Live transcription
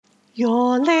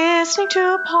You're listening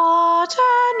to Potter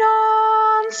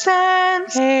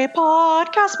Nonsense, a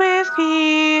podcast with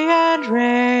Fee and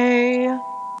Ray.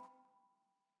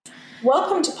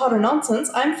 Welcome to Potter Nonsense.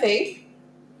 I'm Fee.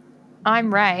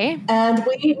 I'm Ray. And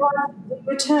we have the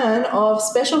return of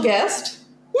special guest.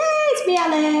 Yay, it's me,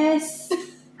 Alice.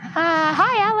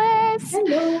 Hi, Alice.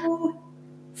 Hello.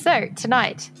 So,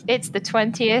 tonight, it's the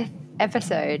 20th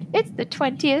episode. It's the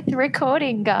 20th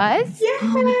recording, guys. Yay!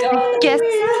 Oh my god. Guess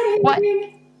Yay. what?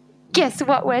 Guess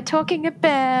what we're talking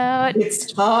about?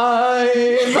 It's time!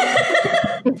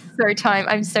 It's so time.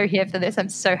 I'm so here for this. I'm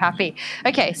so happy.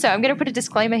 Okay, so I'm going to put a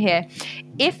disclaimer here.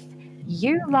 If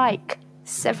you like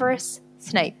Severus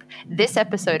Snape, this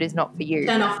episode is not for you.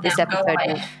 Turn off this now.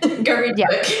 episode Go read Yeah.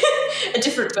 a book. A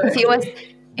different book.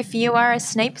 If you are a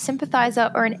Snape sympathizer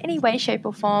or in any way, shape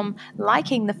or form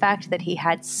liking the fact that he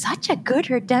had such a good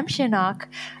redemption arc,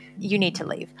 you need to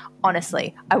leave.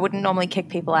 Honestly, I wouldn't normally kick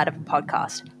people out of a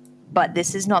podcast, but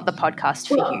this is not the podcast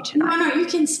for you tonight. No, you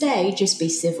can stay, just be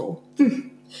civil.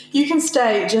 You can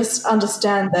stay, just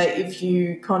understand that if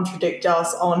you contradict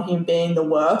us on him being the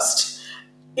worst,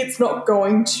 it's not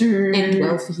going to End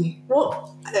well for you.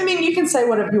 Well, I mean, you can say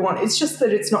whatever you want. It's just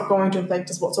that it's not going to affect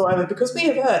us whatsoever because we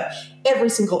have heard every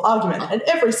single argument, and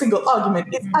every single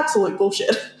argument is absolute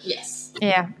bullshit. Yes.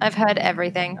 Yeah, I've heard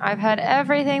everything. I've heard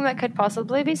everything that could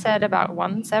possibly be said about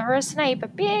one Severus Snape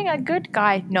being a good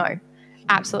guy. No,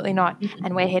 absolutely not.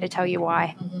 And we're here to tell you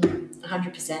why.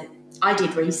 100%. I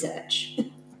did research.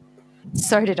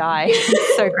 So did I.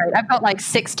 It's so great. I've got like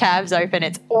 6 tabs open.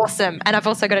 It's awesome. And I've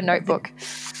also got a notebook.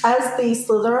 As the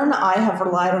Slytherin, I have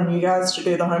relied on you guys to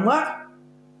do the homework,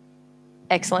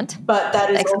 Excellent. but that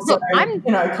is Excellent. also,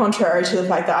 I'm- contrary to the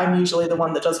fact that I'm usually the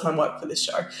one that does homework for this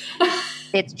show.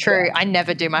 It's true. I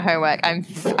never do my homework.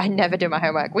 I never do my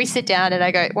homework. We sit down and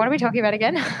I go, what are we talking about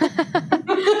again? And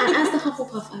as the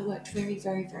Hufflepuff, I worked very,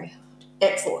 very, very hard.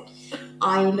 Excellent.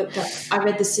 I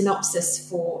read the synopsis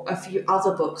for a few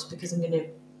other books because I'm going to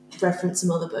reference some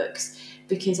other books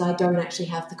because I don't actually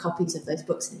have the copies of those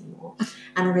books anymore.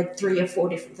 And I read 3 or 4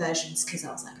 different versions because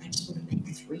I was like, I just want to make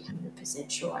 300%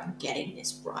 sure I'm getting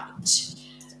this right.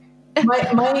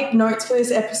 My notes for this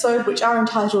episode, which are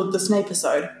entitled The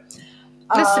Snape-isode.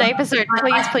 The Snape episode.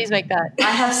 Please make that.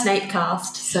 I have Snape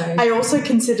cast, so I also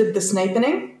considered the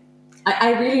Snapening,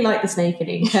 I really like the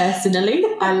Snapening personally.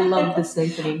 I love the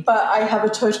Snapening. but I have a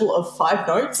total of 5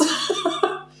 notes.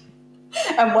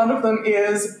 And one of them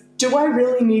is, do I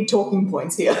really need talking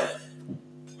points here?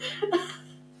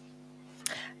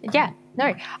 Yeah.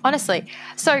 No, honestly.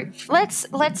 So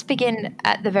let's begin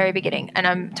at the very beginning, and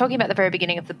I'm talking about the very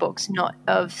beginning of the books, not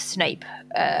of Snape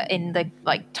in the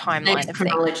timeline of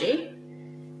chronology.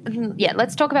 things. Yeah,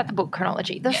 let's talk about the book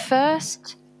chronology. The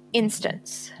first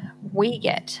instance we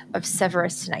get of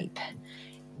Severus Snape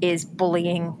is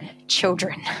bullying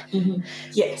children. Mm-hmm.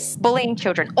 Yes. Bullying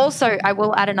children. Also, I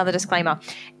will add another disclaimer.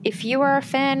 If you are a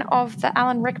fan of the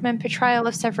Alan Rickman portrayal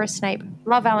of Severus Snape,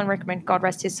 love Alan Rickman, God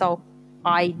rest his soul.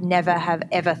 I never have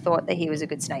ever thought that he was a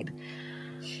good Snape.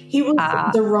 He was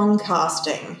the wrong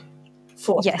casting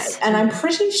for Yes. Snape. And I'm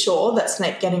pretty sure that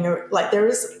Snape getting there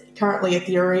is currently a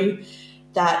theory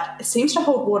that seems to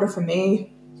hold water for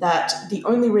me, that the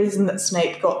only reason that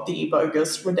Snape got the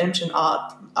bogus redemption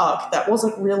arc that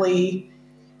wasn't really,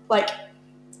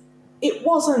 it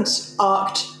wasn't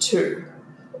arced to.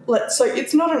 So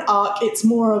it's not an arc, it's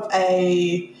more of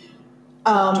a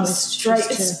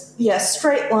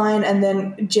straight line and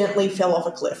then gently fell off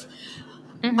a cliff.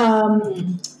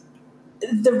 Mm-hmm.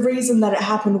 The reason that it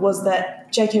happened was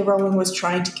that J.K. Rowling was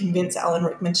trying to convince Alan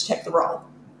Rickman to take the role.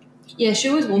 Yeah, she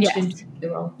always wanted him to take the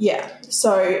role. Yeah,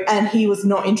 and he was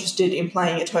not interested in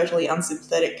playing a totally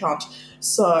unsympathetic cunt.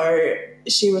 So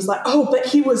she was like, oh, but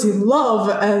he was in love,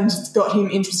 and got him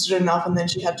interested enough, and then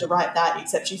she had to write that,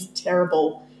 except she's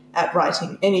terrible at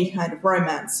writing any kind of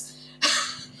romance.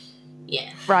 Yeah.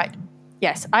 Right.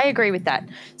 Yes, I agree with that.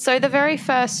 So the very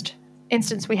first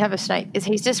instance we have of Snape is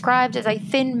he's described as a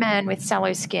thin man with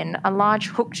sallow skin, a large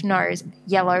hooked nose,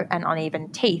 yellow and uneven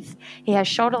teeth. He has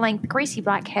shoulder-length greasy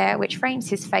black hair which frames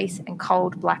his face and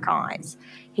cold black eyes.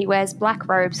 He wears black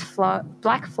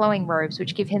flowing robes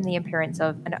which give him the appearance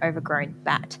of an overgrown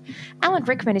bat. Alan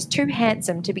Rickman is too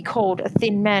handsome to be called a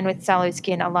thin man with sallow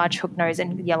skin, a large hooked nose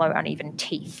and yellow uneven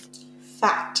teeth.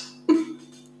 Fact.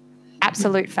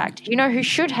 Absolute fact. You know who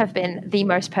should have been the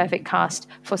most perfect cast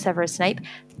for Severus Snape?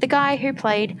 The guy who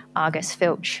played Argus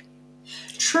Filch.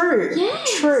 True.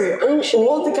 Yes. True.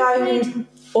 Or the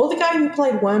guy who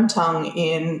played Wormtongue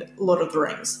in Lord of the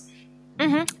Rings.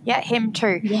 Mm-hmm. Yeah, him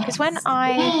too. Because when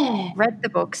I read the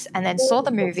books and then saw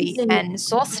the movie and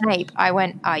saw Snape, I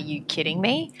went, are you kidding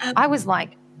me? I was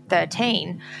like,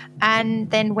 13.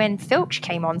 And then when Filch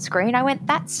came on screen, I went,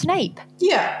 that's Snape.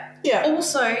 Yeah.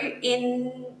 Also,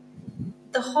 in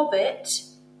The Hobbit,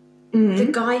 the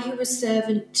guy who was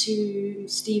servant to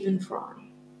Stephen Fry.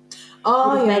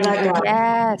 Oh, would yeah, have that made it guy. okay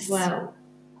Yes. as well.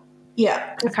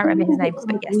 Yeah. I can't remember his name,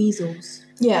 but Like yes. weasels.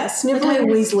 Yeah, snivelling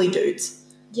Okay. Weasley dudes.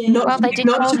 Yeah. Not, Well, they did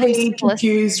not call to him be Snivellus.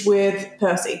 confused with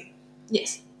Percy,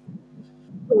 Yes.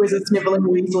 who is a snivelling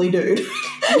Weasley dude.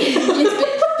 Yes,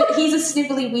 but he's a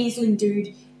snivelly weaseling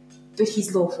dude, but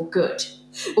he's lawful good.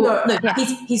 Or, Yeah.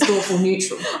 he's lawful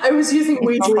neutral. I was using It's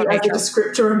Weasley not as a neutral.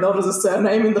 descriptor and not as a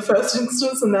surname in the first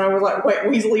instance, and then I was like, wait,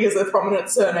 Weasley is a prominent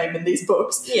surname in these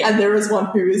books, Yeah. and there is one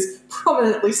who is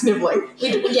prominently snivelling.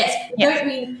 Yes, Yes. don't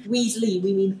mean Weasley,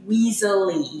 we mean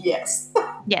Weasley. Yes.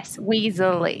 Yes,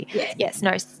 Weasley. Yes. Yes,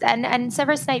 no. And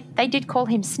Severus Snape, they did call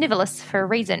him Snivellus for a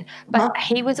reason, but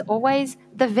he was always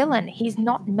the villain. He's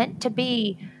not meant to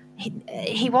be.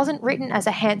 He wasn't written as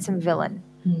a handsome villain.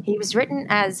 He was written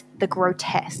as the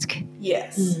grotesque.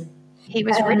 Yes. He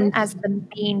was written as the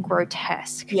mean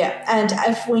grotesque. Yeah, and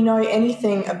if we know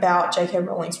anything about J.K.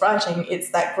 Rowling's writing,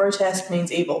 it's that grotesque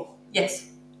means evil. Yes.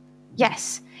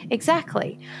 Yes,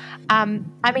 exactly. I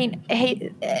mean,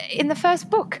 he in the first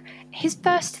book, his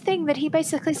first thing that he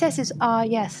basically says is,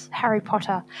 yes, Harry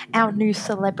Potter, our new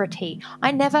celebrity.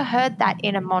 I never heard that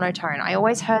in a monotone. I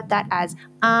always heard that as,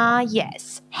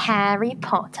 yes, Harry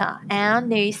Potter, our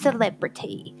new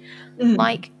celebrity.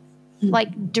 Like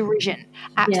derision,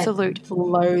 absolute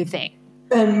loathing.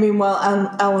 And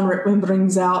meanwhile, Alan Rickman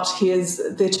brings out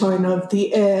the tone of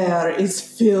the air is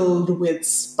filled with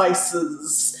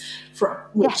spices,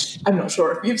 which I'm not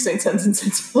sure if you've seen Sense and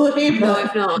Sensibility. No, But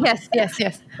I've not.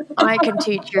 Yes. I can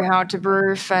teach you how to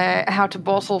brew how to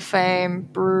bottle fame,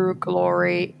 brew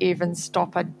glory, even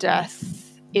stop a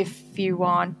death. If you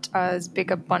want as big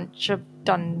a bunch of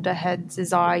dunderheads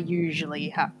as I usually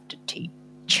have to teach.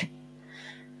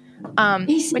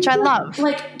 Which I love.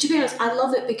 Like, to be honest, I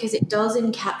love it because it does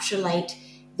encapsulate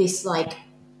this, like,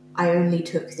 I only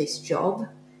took this job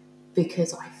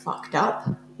because I fucked up.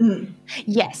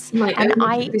 Yes. Like, And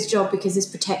I only took this job because this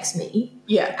protects me.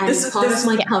 yeah, And it's part of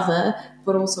my cover,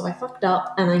 but also I fucked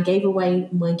up and I gave away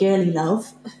my girly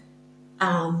love.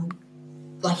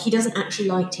 Like, he doesn't actually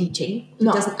like teaching. He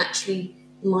No. doesn't actually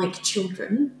like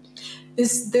children.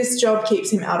 this job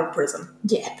keeps him out of prison.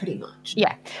 Yeah, pretty much.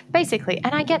 Yeah, basically.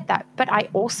 And I get that. But I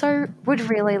also would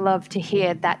really love to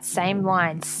hear that same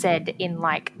line said in,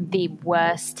 like, the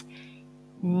worst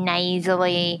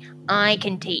nasally, I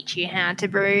can teach you how to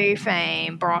brew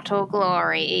fame, bottle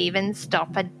glory, even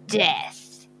stop a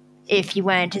death if you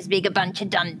weren't as big a bunch of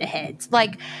dunderheads.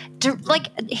 Like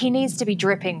he needs to be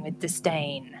dripping with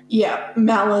disdain. Yeah,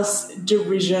 malice,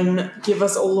 derision, give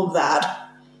us all of that.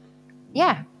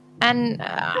 Yeah. And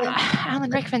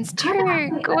Alan Rickman's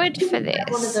too good for this.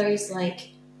 One of those, like,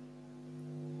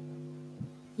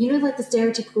 you know, like the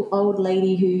stereotypical old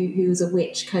lady who's a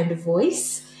witch kind of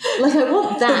voice. Like, I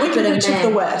want that. The Wicked but Witch of the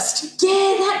West. Yeah,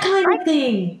 that kind of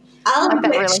thing. I'll like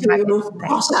that bet really you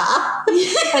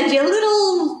Potter and your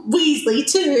little Weasley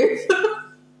too.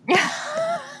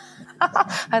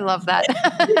 I love that.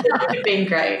 That would have been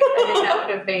great. I think that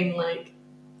would have been like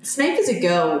Snape as a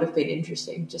girl would have been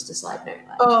interesting. Just a side note.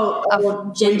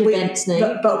 Like, gender bent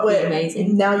Snape, but would be we're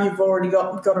amazing. Now you've already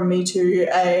gotten me to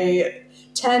a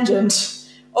tangent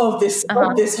of this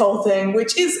whole thing,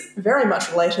 which is very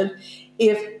much related.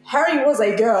 If Harry was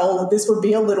a girl, this would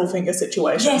be a Littlefinger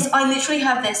situation. Yes, I literally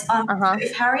have this.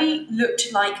 If Harry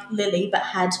looked like Lily but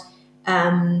had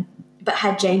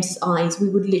James's eyes, we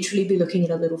would literally be looking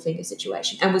at a Littlefinger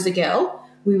situation. And was a girl,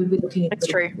 we would be looking at a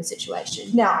Littlefinger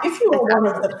situation. Now, if you are one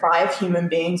of the 5 human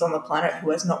beings on the planet who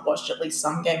has not watched at least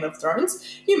some Game of Thrones,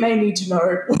 you may need to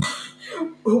know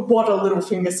what a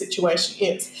Littlefinger situation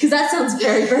is. Because that sounds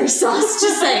very, very sus.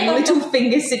 Just saying,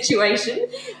 Littlefinger situation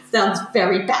sounds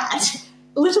very bad.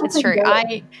 It's true.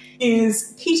 Littlefinger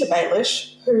is Peter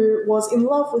Baelish, who was in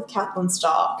love with Catelyn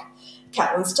Stark.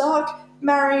 Catelyn Stark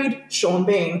married Sean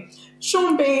Bean.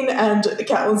 Sean Bean and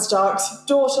Catelyn Stark's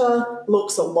daughter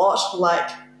looks a lot like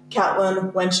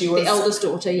Catelyn when she was... The eldest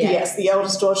daughter, yeah. Yes, the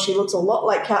eldest daughter. She looks a lot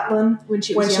like Catelyn when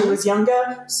she was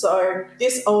younger. So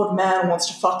this old man wants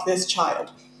to fuck this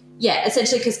child. Yeah,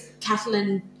 essentially because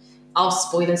Catelyn...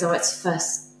 spoilers, it's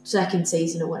second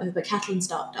season or whatever, but Catelyn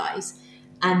Stark dies.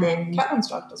 And then... Catelyn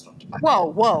Stark does not die.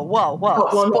 Whoa.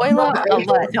 Spoiler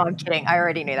alert. No, I'm kidding. I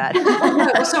already knew that.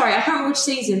 No, sorry, I can't remember which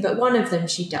season, but one of them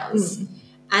she does.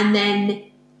 And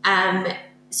then,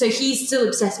 so he's still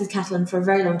obsessed with Catelyn for a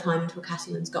very long time until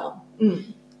Catelyn's gone.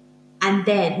 And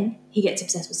then he gets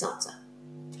obsessed with Sansa.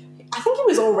 I think he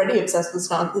was already obsessed with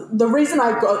Stan. The reason I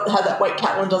had that "wait,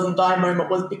 Catelyn doesn't die" moment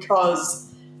was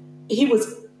because he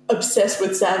was obsessed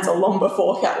with Sansa long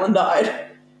before Catelyn died.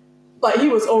 Like, he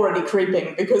was already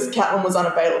creeping because Catelyn was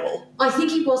unavailable. I think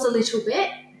he was a little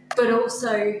bit, but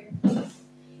also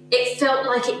it felt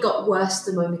like it got worse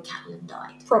the moment Catelyn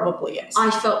died. Probably, yes.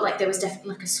 I felt like there was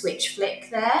definitely like a switch flick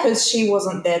there. Because she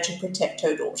wasn't there to protect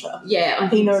her daughter. Yeah.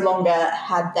 He no longer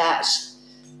had that.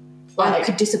 I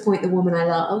could disappoint the woman I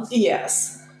love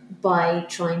Yes. by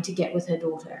trying to get with her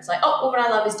daughter. It's like, oh, woman I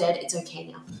love is dead. It's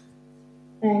okay now.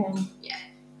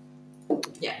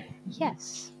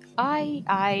 Yes.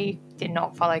 I did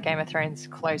not follow Game of Thrones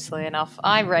closely enough.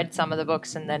 I read some of the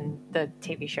books and then the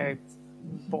TV show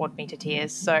bored me to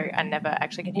tears, so I never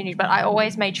actually continued. But I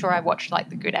always made sure I watched like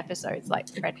the good episodes, like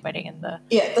Red Wedding and the...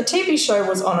 Yeah, the TV show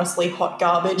was honestly hot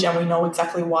garbage, and we know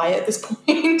exactly why at this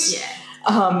point.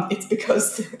 Yeah. It's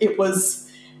because it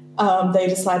was... they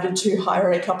decided to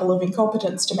hire a couple of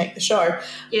incompetents to make the show.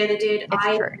 Yeah, they did.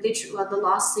 It's true. The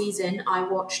last season, I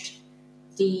watched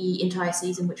the entire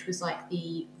season, which was like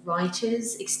the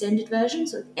writers' extended version.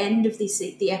 So at the end of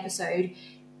the episode,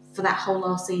 for that whole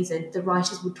last season, the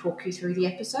writers would talk you through the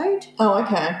episode. Oh,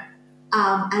 okay.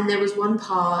 And there was one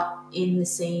part in the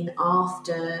scene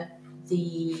after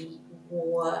the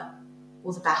war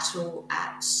or the battle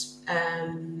at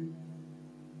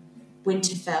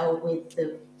Winterfell with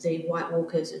the White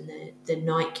Walkers and the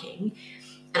Night King.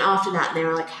 And after that,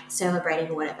 they're like celebrating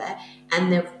or whatever.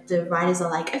 And the writers are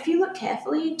like, if you look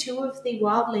carefully, 2 of the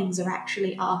wildlings are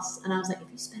actually us. And I was like, if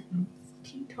you spent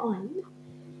fucking time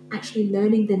actually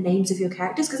learning the names of your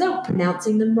characters, because they were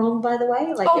pronouncing them wrong, by the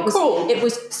way. Like, cool. It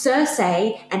was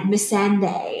Cersei and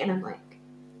Missandei. And I'm like,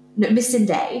 no,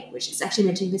 Missandei, which is actually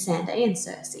meant to be Missandei and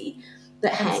Cersei.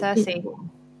 But Cersei.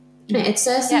 Yeah, it's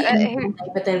Cersei and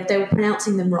Missandei, but they were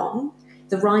pronouncing them wrong.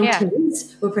 The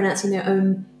writers were pronouncing their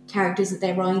own characters that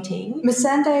they're writing.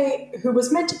 Missandei, who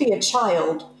was meant to be a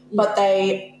child, but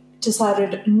they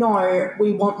decided, no,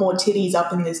 we want more titties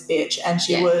up in this bitch, and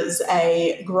she was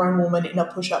a grown woman in a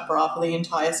push-up bra for the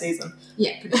entire season.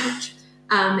 Yeah, pretty much.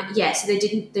 So they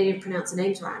didn't pronounce the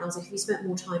names right, and I was like, if you spent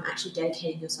more time actually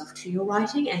dedicating yourself to your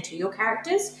writing and to your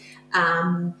characters,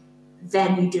 than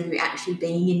you do actually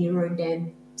being in your own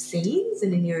damn scenes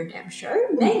and in your own damn show,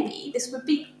 maybe this would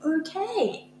be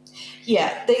okay.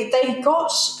 Yeah, they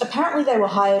got... Apparently they were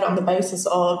hired on the basis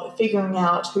of figuring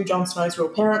out who Jon Snow's real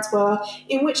parents were,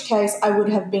 in which case I would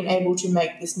have been able to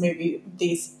make these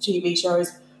TV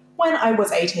shows when I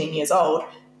was 18 years old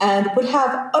and would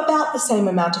have about the same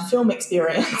amount of film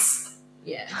experience.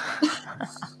 Yeah.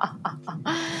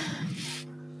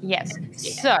 Yes.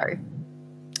 So,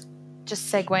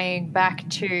 just segueing back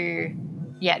to...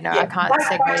 Yeah, no, I can't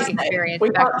segue experience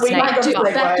back to Snape.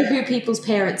 Back to who people's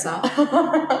parents are.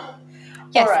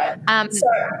 Yes. All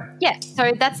right.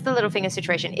 So that's the Littlefinger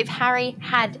situation. If Harry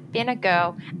had been a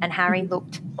girl and Harry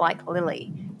looked like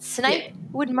Lily, Snape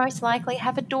would most likely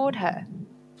have adored her.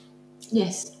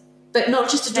 Yes. But not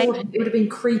just adored, it would have been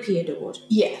creepy adored.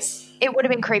 Yes. It would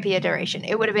have been creepy adoration.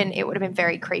 It would have been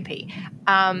very creepy.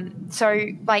 So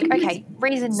like, okay,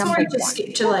 reason number one. Sorry to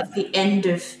skip to like the end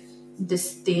of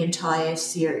the entire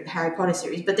Harry Potter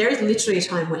series, but there is literally a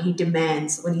time when he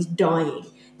demands, when he's dying,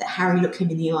 that Harry look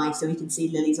him in the eye so he can see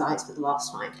Lily's eyes for the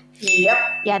last time. Yep.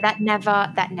 Yeah, that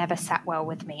never sat well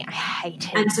with me. I hate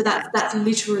it. And so that's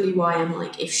literally why I'm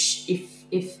like,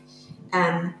 if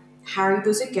Harry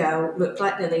was a girl, looked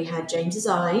like Lily, had James's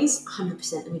eyes,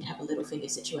 100%, then we'd have a Littlefinger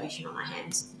situation on our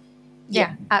hands.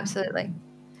 Yeah, absolutely.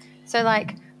 So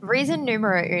like, reason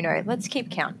numero uno, let's keep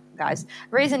count, guys.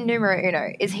 Reason numero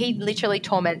uno is he literally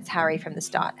torments Harry from the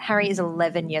start. Harry is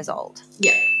 11 years old.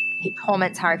 Yeah. He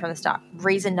torments Harry from the start.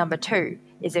 Reason number 2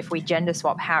 is if we gender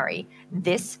swap Harry,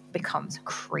 this becomes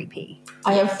creepy.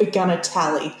 I have begun a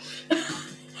tally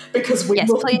because we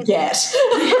will forget.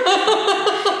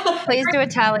 Please do a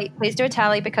tally. Please do a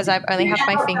tally because I've only have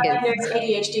my fingers. There's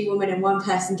ADHD woman and one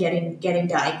person getting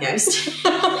diagnosed.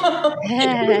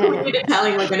 If we do a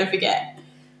tally, we're going to forget.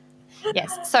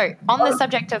 Yes. So on the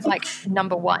subject of like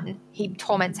number 1, he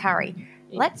torments Harry.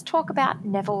 Let's talk about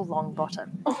Neville Longbottom.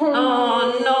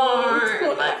 Oh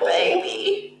no, my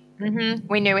baby. Mm-hmm.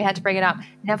 We knew we had to bring it up.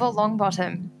 Neville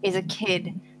Longbottom is a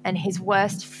kid and his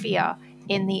worst fear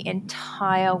in the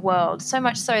entire world. So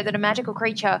much so that a magical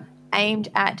creature aimed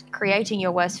at creating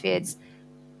your worst fears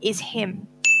is him.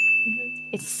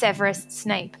 Mm-hmm. It's Severus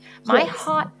Snape. My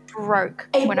heart broke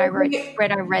when I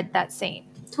read that scene.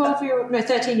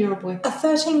 13-year-old boy. A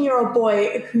 13-year-old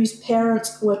boy whose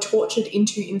parents were tortured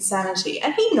into insanity.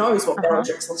 And he knows what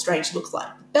Bellatrix Lestrange looks like.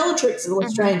 Bellatrix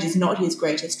Lestrange is not his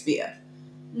greatest fear.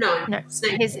 No. No,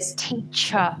 Snape his is.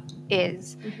 teacher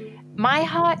is. Mhm. My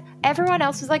heart, everyone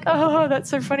else was like, oh, that's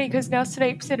so funny because now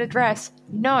Snape's in a dress.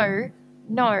 No.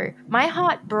 My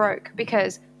heart broke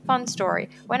because, fun story,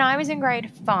 when I was in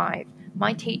grade 5,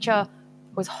 my teacher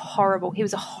was horrible. He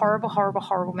was a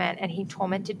horrible man, and he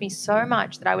tormented me so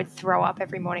much that I would throw up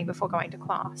every morning before going to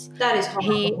class. That is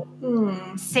horrible. He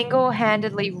Hmm.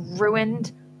 single-handedly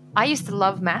ruined. I used to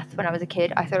love math when I was a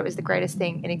kid. I thought it was the greatest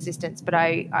thing in existence, but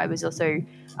I was also,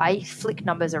 I flick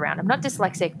numbers around. I'm not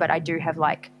dyslexic, but I do have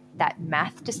like that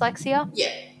math dyslexia. Yeah.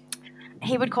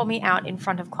 He would call me out in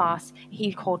front of class.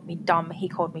 He called me dumb. He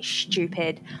called me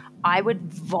stupid. I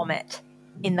would vomit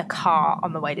in the car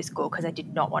on the way to school because I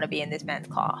did not want to be in this man's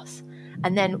class.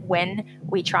 And then when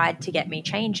we tried to get me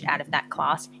changed out of that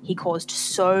class, he caused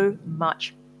so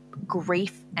much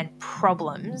grief and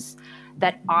problems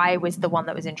that I was the one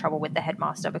that was in trouble with the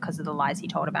headmaster because of the lies he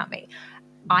told about me.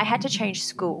 I had to change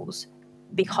schools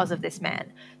because of this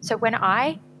man. So when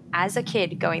I, as a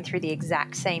kid going through the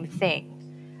exact same thing,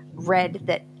 read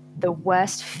that the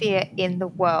worst fear in the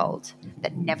world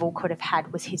that Neville could have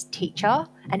had was his teacher,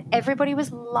 and everybody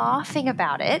was laughing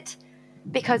about it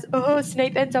because, oh,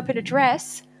 Snape ends up in a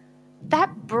dress,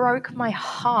 that broke my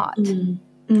heart.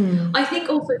 I think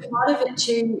also part of it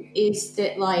too is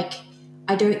that, like,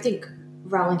 I don't think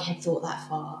Rowling had thought that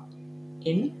far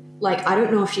in. Like, I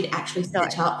don't know if she'd actually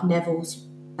set up Neville's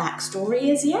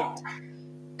backstory as yet,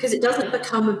 because it doesn't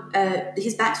become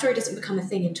his backstory doesn't become a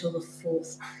thing until the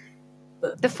fourth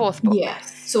book. The fourth book. Yeah.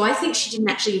 So I think she didn't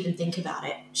actually even think about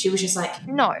it. She was just like,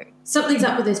 No. something's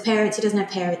up with his parents. He doesn't have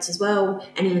parents as well,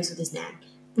 and he lives with his nan.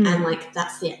 And like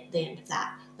that's the end of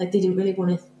that. Like they didn't really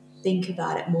want to think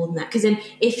about it more than that, because then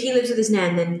if he lives with his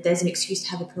nan, then there's an excuse to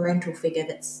have a parental figure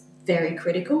that's very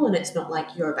critical, and it's not like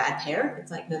you're a bad parent.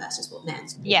 It's like, no, that's just what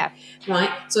nans do. Yeah. Right?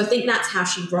 So I think that's how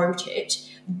she wrote it.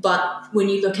 But when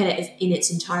you look at it in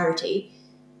its entirety,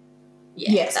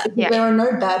 Yes. that- Yeah. There are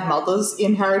no bad mothers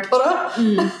in Harry Potter.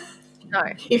 No.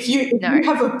 If you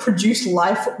have a produced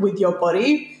life with your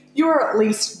body, you are at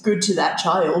least good to that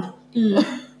child.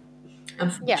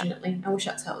 Unfortunately. I wish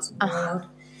that's how it was in the world.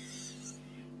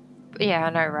 Yeah, I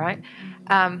know, right?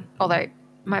 Although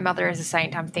my mother is a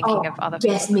saint, I'm thinking of other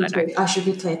Yes, people. me that I know. too. I should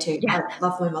be clear too. Yeah. I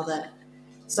love my mother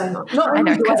so much. Not I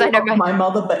only know, do 'cause I know love my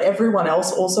mother, but everyone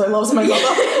else also loves my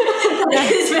mother.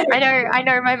 I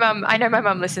know my mum. I know my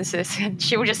mum listens to this, and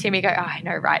she will just hear me go, "Oh, I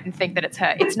know, right," and think that it's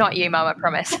her. It's not you, Mum. I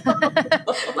promise. My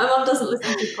mum doesn't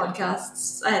listen to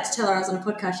podcasts. I had to tell her I was on a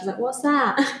podcast. She's like, "What's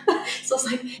that?" So I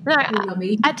was like, No, "Hey,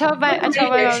 Mummy." I told my mum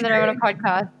that I'm on a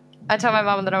podcast. I told my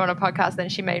mum that I'm on a podcast, then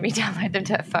she made me download them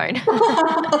to her phone.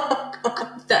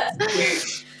 That's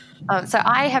cute. So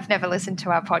I have never listened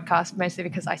to our podcast, mostly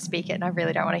because I speak it, and I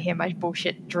really don't want to hear my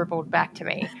bullshit dribbled back to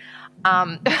me.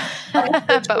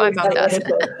 But my mum does.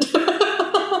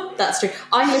 That's true.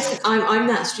 I'm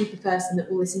that stupid person that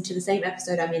will listen to the same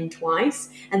episode I'm in twice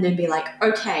and then be like,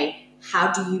 okay,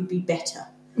 how do you be better?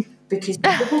 Because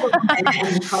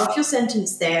and you cut off your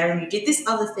sentence there, and you did this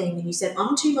other thing, and you said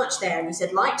too much there, and you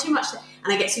said like too much there,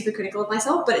 and I get super critical of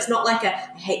myself. But it's not like I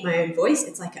hate my own voice.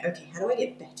 It's like, okay, how do I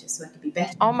get better so I can be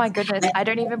better? Oh my goodness, I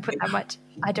don't even put that much.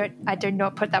 I do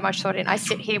not put that much thought in. I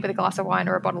sit here with a glass of wine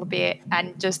or a bottle of beer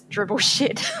and just dribble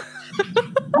shit.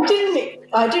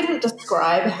 I didn't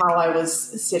describe how I was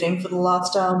sitting for the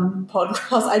last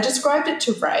podcast. I described it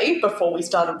to Ray before we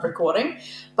started recording,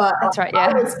 but That's right, yeah.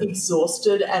 I was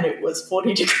exhausted and it was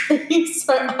 40 degrees,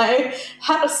 so I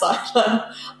had a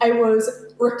cider. I was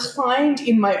reclined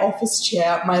in my office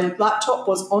chair. My laptop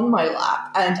was on my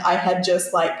lap, and I had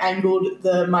just like angled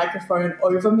the microphone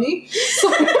over me. So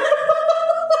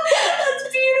That's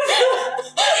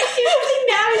beautiful. Everything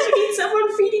now is you need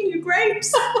someone feeding you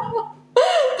grapes.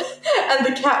 and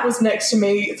the cat was next to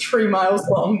me 3 miles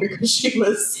long because she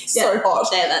was so hot.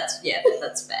 That's fair.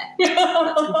 That's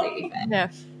completely fair. Yeah.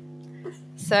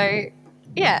 So,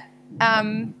 yeah.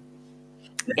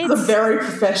 It's a very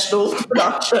professional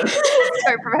production.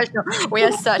 So professional. We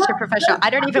are such a professional. I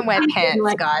don't even wear pants,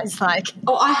 guys. Like,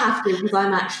 Oh, I have to because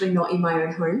I'm actually not in my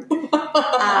own home.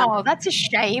 oh, that's a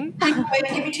shame. Wait,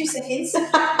 give me 2 seconds. No,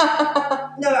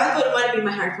 I thought it might have been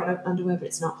my Harry Potter underwear, but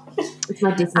it's not. It's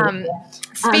my Disney.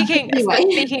 Speaking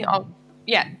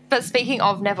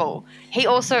of Neville, he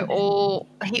also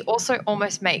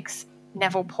almost makes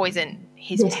Neville poison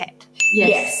his pet.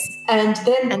 Yes. And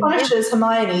then And punishes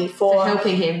Hermione for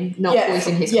helping him not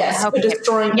poison his yes, for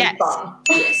destroying Yes. his bum.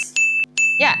 Yes.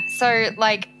 Yeah, so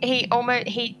like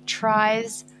he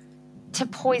tries to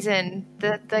poison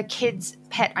the kid's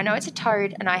pet. I know it's a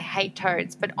toad and I hate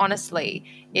toads, but honestly,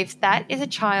 if that is a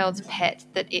child's pet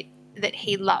that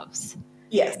he loves,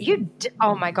 Yes.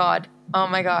 oh my god, Oh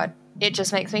my God. It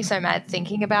just makes me so mad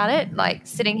thinking about it. Like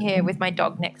sitting here with my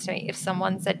dog next to me, if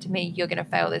someone said to me, you're going to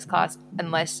fail this class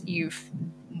unless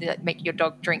make your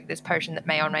dog drink this potion that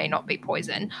may or may not be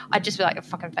poison, I'd just be like,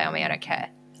 fucking fail me, I don't care.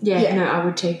 Yeah, no, I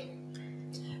would too.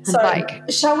 So,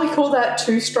 shall we call that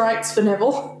 2 strikes for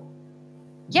Neville?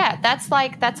 Yeah, that's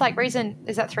like reason,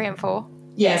 is that 3 and 4?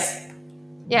 Yes.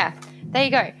 Yeah, there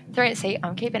you go. 3, see,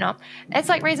 I'm keeping up. It's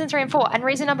like reason 3 and 4. And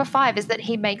reason number 5 is that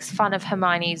he makes fun of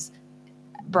Hermione's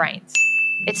brains.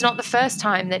 It's not the first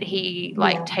time that he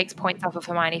takes points off of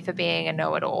Hermione for being a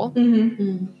know-it-all.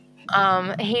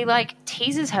 He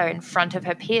teases her in front of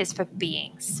her peers for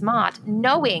being smart,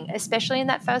 knowing, especially in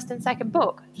that first and second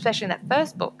book, especially in that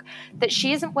first book, that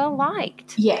she isn't well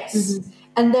liked. Yes.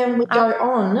 And then we go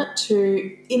on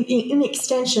to, in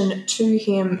extension to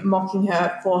him mocking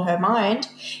her for her mind,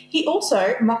 he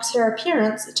also mocks her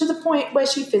appearance to the point where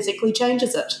she physically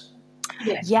changes it.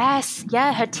 Yeah. Yes,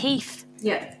 yeah, her teeth.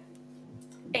 Yeah.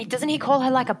 Doesn't he call her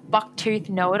like a buck-toothed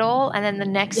know-it-all? And then the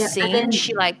next scene,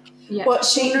 she Yeah. Well,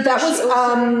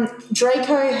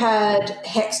 Draco had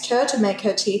hexed her to make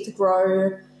her teeth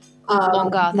grow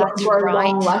longer. That's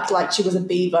right. long, like she was a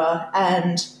beaver,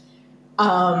 and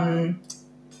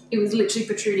it was literally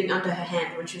protruding under her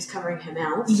hand when she was covering her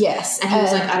mouth. Yes, and he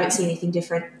was like, "I don't see anything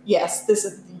different." Yes, this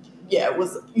is it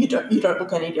was you don't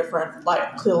look any different.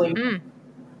 Like clearly,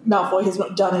 Malfoy has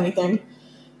not done anything.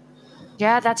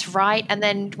 Yeah, that's right. And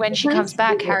then when she comes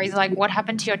back, Harry's like, what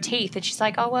happened to your teeth? And she's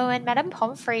like, oh, well, when Madame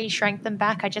Pomfrey shrank them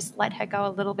back, I just let her go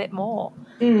a little bit more.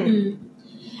 And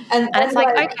it's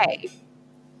like, okay.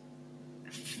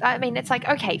 I mean, it's like,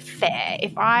 okay, fair.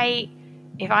 If I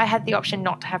had the option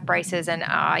not to have braces and,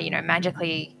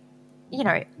 magically,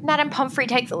 Madame Pomfrey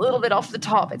takes a little bit off the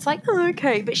top, it's like, oh,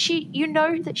 okay. But you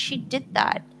know that she did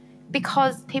that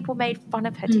because people made fun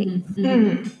of her teeth.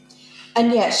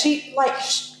 And yeah,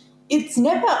 it's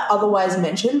never otherwise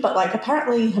mentioned, but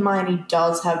apparently Hermione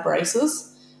does have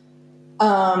braces.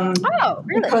 Oh,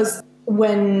 really? Because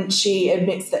when she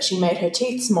admits that she made her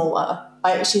teeth smaller,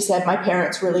 she said, my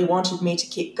parents really wanted me to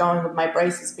keep going with my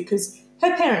braces because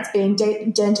her parents, being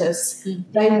dentists,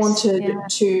 they wanted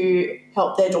to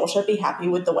help their daughter be happy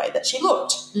with the way that she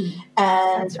looked.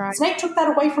 And Snape took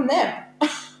that away from them.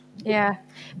 Yeah.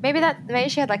 Maybe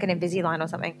she had like an Invisalign or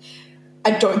something.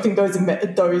 I don't think those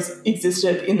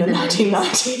existed in the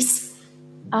 1990s.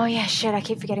 Oh, yeah, shit. I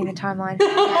keep forgetting the timeline.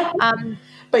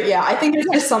 But, yeah, I think it's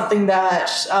just something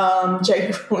that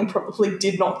J.K. Rowling probably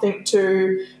did not think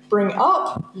to bring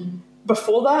up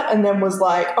before that, and then was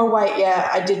like, oh, wait, yeah,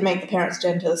 I did make the parents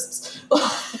dentists.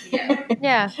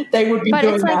 Yeah. They would be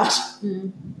doing that.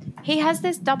 He has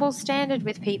this double standard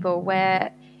with people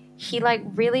where he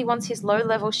really wants his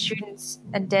low-level students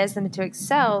and dares them to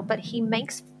excel, but he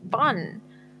makes fun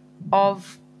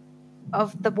of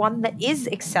the one that is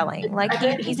excelling.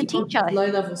 He's a teacher.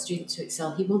 Low-level students to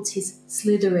excel. He wants his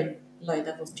Slytherin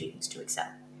low-level students to excel.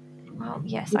 Well,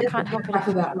 yes, I can't help it. He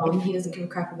doesn't give a crap about Ron. He doesn't give a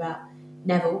crap about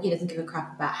Neville. He doesn't give a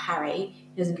crap about Harry. He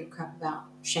doesn't give a crap about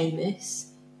Seamus.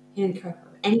 He doesn't give a crap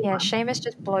about anyone. Yeah, Seamus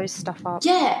just blows stuff up.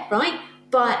 Yeah, right?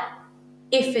 But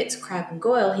if it's Crabbe and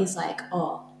Goyle, he's like,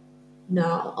 oh,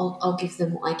 no, I'll give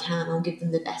them what I can. I'll give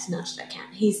them the best nudge that I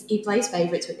can. He plays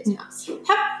favourites with his house. Have you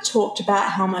talked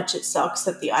about how much it sucks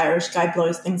that the Irish guy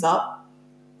blows things up?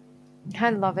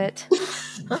 I love it.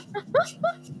 I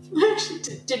actually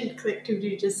didn't click till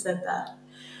you just said that.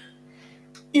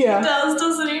 Yeah. He does,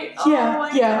 doesn't he? Yeah, oh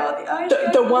my yeah.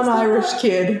 God, the one Irish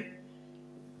kid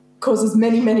causes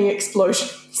many, many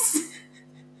explosions.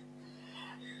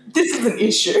 This is an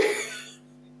issue.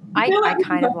 I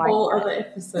kind of like a whole other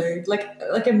episode, like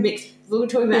a mixed. We were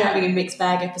talking about having a mixed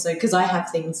bag episode because I have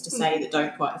things to say that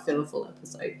don't quite fill a full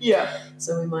episode. Yeah,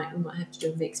 so we might have to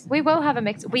do a mix. We will have a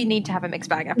mix. We need to have a mixed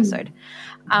bag episode.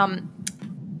 Bertie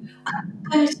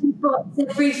Bott's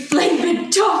every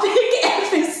flavoured topic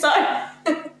episode.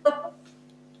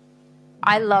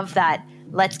 I love that.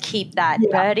 Let's keep that. Yeah.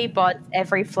 Bertie Bott's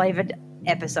every flavoured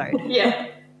episode. Yeah,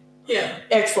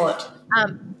 excellent.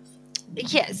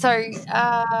 Yeah, so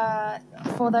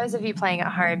for those of you playing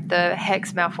at home, the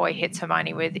hex Malfoy hits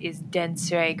Hermione with is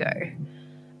Densuego.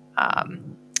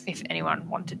 If anyone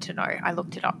wanted to know, I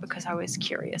looked it up because I was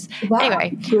curious.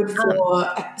 Anyway, good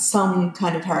for some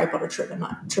kind of Harry Potter trivia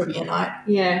night.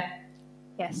 Yeah.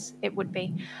 Yes, it would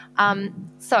be.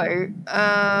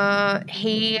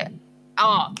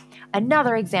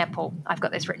 Another example. I've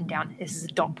got this written down. This is a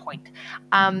dot point.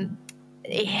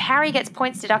 Harry gets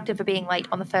points deducted for being late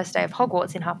on the first day of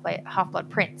Hogwarts in Half-Blood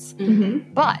Prince.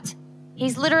 Mm-hmm. But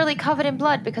He's literally covered in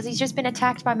blood because he's just been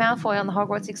attacked by Malfoy on the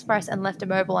Hogwarts Express and left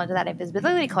immobile under that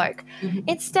invisibility cloak. Mhm.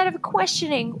 Instead of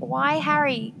questioning why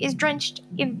Harry is drenched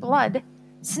in blood,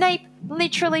 Snape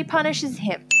literally punishes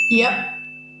him. Yep.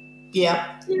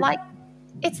 Like,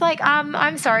 it's like,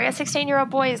 I'm sorry, a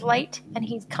 16-year-old boy is late and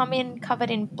he's come in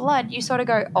covered in blood. You sort of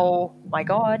go, oh my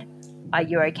God, are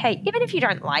you okay? Even if you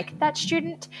don't like that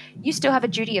student, you still have a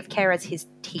duty of care as his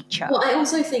teacher. Well, I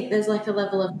also think there's like a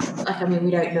level of, like, I mean,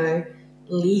 we don't know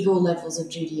legal levels of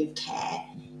duty of care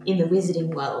in the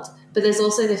wizarding world, but there's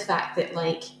also the fact that,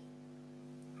 like,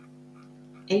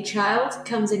 a child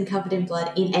comes in covered in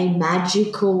blood in a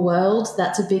magical world.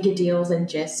 That's a bigger deal than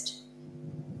just,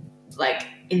 like,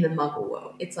 in the muggle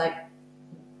world. It's like,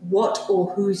 what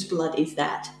or whose blood is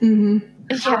that?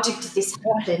 Mm-hmm. How did this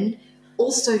happen?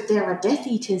 Also, there are Death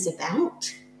Eaters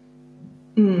about.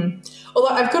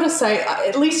 Although I've got to say,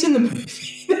 at least in the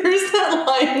movie, there is that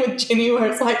line with Ginny where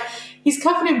it's like, he's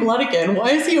covered in blood again. Why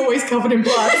is he always covered in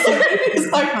blood?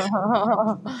 It's like,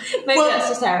 Maybe well, that's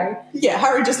just Harry. yeah,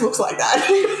 Harry just looks like that.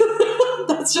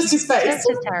 That's just his face. That's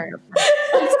just Harry.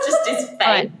 It's just his face.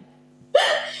 Right.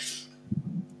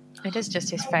 It is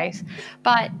just his face.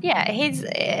 But yeah, he's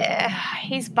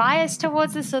biased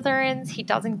towards the Slytherins. He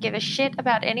doesn't give a shit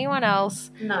about anyone else.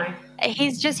 No.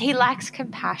 He lacks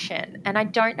compassion. And I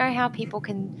don't know how people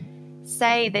can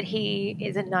say that he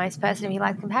is a nice person if he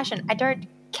lacks compassion. I don't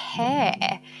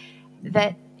care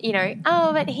that,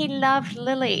 oh, but he loved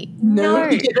Lily. No,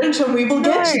 he didn't, and we will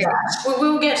get to that.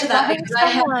 We'll get to that Loving because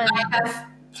I someone. have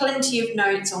plenty of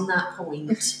notes on that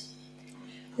point.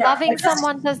 Loving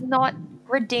someone does not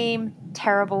redeem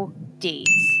terrible deeds.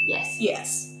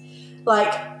 Yes.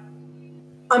 Like,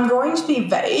 I'm going to be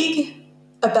vague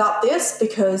about this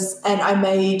because, and I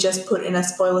may just put in a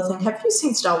spoiler thing. Have you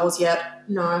seen Star Wars yet?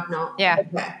 No, I've not. Yeah.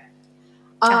 Okay.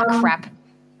 Oh, crap.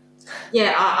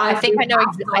 Yeah, I think I know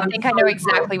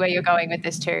exactly where you're going with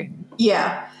this too.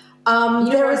 Yeah.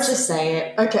 There is just say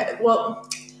it. Okay, well,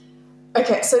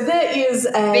 so there is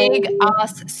a Big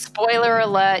ass spoiler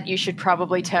alert. You should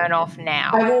probably turn off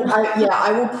now.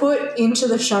 I will put into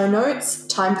the show notes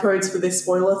time codes for this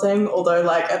spoiler thing. Although,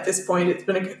 like, at this point, it's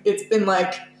been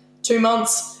like 2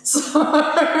 months. So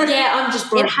Yeah, I'm just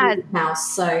broke It has. in the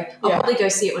house, so I'll probably go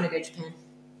see it when I go to Japan.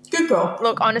 good girl.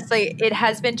 Look, honestly, it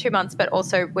has been 2 months, but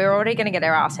also we're already going to get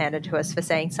our ass handed to us for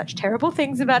saying such terrible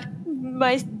things about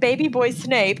my baby boy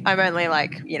Snape. I'm only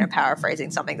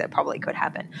paraphrasing something that probably could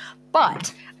happen.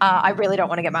 But I really don't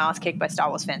want to get my ass kicked by Star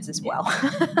Wars fans as well.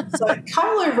 So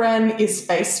Kylo Ren is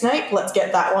Space Snape. Let's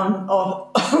get that one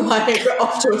off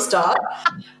to a start.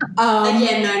 I've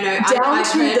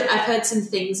heard some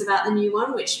things about the new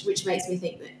one, which makes me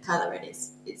think that Kylo Ren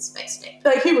is Space Snape.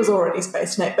 Like, he was already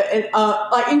Space Snape, but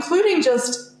including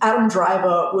just Adam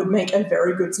Driver would make a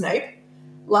very good Snape.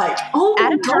 Like,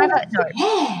 Adam Driver, no.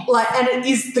 Yeah. like, and it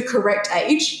is the correct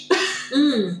age.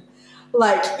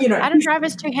 Like, Adam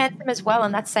Driver's too handsome as well,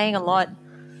 and that's saying a lot.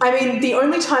 I mean, the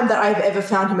only time that I've ever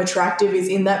found him attractive is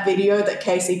in that video that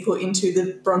Casey put into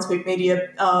the Brunswick Media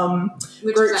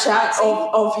group chat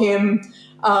of him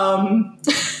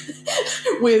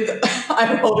with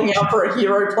I'm holding out for a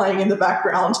hero playing in the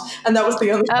background, and that was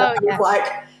the only time I was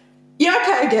like, yeah,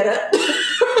 okay, I get it.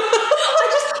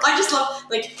 I just love,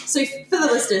 like, so for the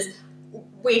listeners,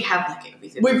 we have like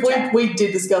everything. We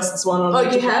did discuss this one on. Oh,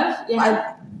 you have? Yeah.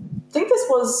 I think this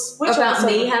was about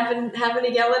me having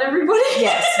to yell at everybody.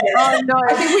 Yes. Oh no!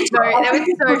 I think we that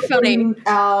was so funny.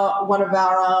 One of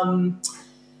our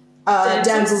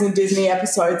Damsels in Disney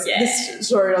episodes. Yeah. This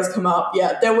story does come up.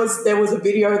 Yeah, there was a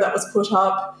video that was put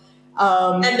up.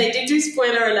 And they did do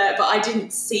spoiler alert, but I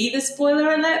didn't see the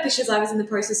spoiler alert because I was in the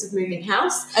process of moving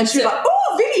house. And she was like,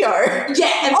 "Oh, video!"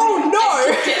 Yeah. And oh no!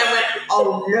 And I went,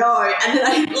 "Oh no!" And then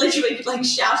I literally like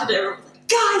shouted at her, like,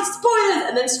 "Guys, spoilers!"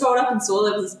 And then scrolled up and saw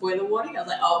there was a spoiler warning. I was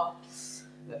like, "Oh,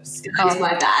 oops, that is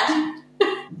my bad."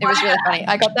 It was really funny.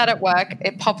 I got that at work.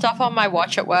 It popped up on my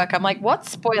watch at work. I'm like, what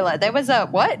spoiler? There was a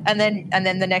what? And then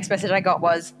the next message I got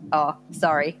was, oh,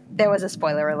 sorry, there was a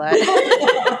spoiler alert.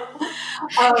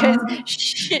 Because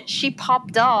she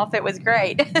popped off. It was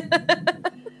great.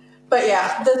 But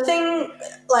yeah, the thing,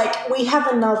 like, we have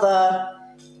another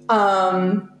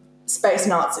space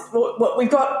Nazi. What we've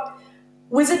got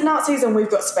wizard Nazis and we've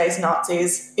got space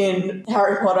Nazis in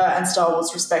Harry Potter and Star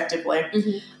Wars respectively.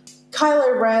 Mm-hmm.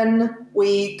 Kylo Ren,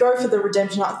 we go for the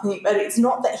redemption arc thing, but it's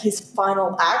not that his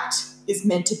final act is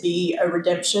meant to be a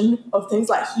redemption of things.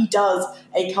 Like, he does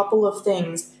a couple of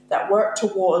things that work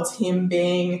towards him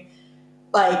being,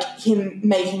 like, him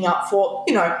making up for,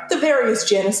 the various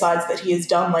genocides that he has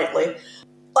done lately.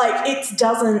 Like, it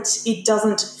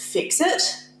doesn't fix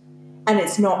it, and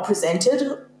it's not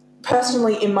presented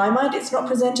personally, in my mind, it's not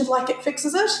presented like it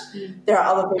fixes it. There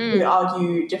are other people who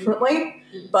argue differently,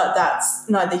 but that's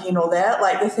neither here nor there.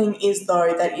 Like, the thing is,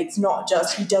 though, that it's not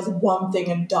just he does one thing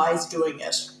and dies doing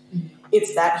it.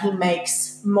 It's that he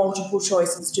makes multiple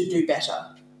choices to do better.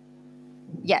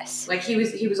 Yes. Like he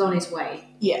was on his way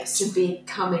Yes. to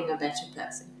becoming a better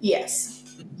person. Yes.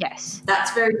 Yes.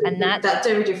 That's very that's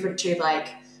very different to like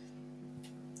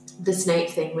the Snape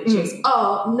thing, which is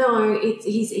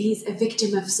he's a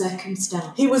victim of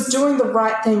circumstance. He was doing the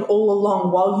right thing all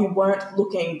along while you weren't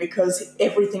looking, because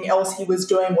everything else he was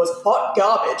doing was hot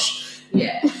garbage.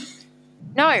 Yeah.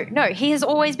 No, he has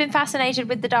always been fascinated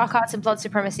with the dark arts and blood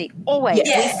supremacy. Always.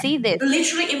 Yes. We see this.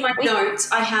 Literally in my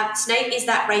notes, I have Snape is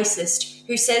that racist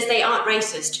who says they aren't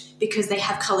racist because they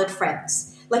have coloured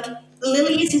friends. Like,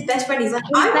 Lily is his best friend. He's like,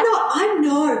 I'm not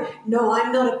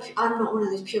one of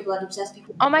those pure blood obsessed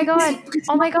people. Oh my god.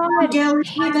 Oh my god. Girl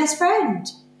is my best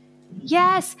friend.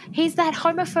 Yes, he's that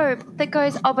homophobe that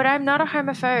goes, oh, but I'm not a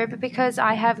homophobe because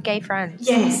I have gay friends.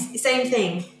 Yes, same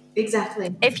thing.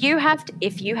 Exactly. If you have to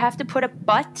put a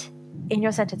but in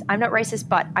your sentence, I'm not racist,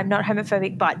 but I'm not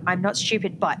homophobic, but I'm not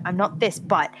stupid, but I'm not this,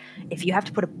 but if you have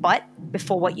to put a but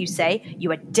before what you say, you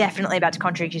are definitely about to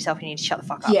contradict yourself and you need to shut the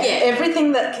fuck up. Yeah,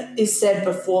 everything that is said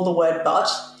before the word but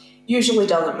usually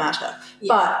doesn't matter.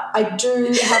 Yeah. But I do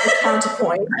have a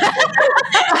counterpoint.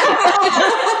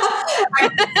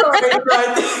 Sorry,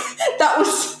 right. That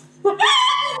was...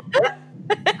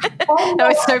 That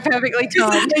was so perfectly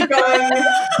timed.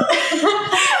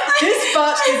 This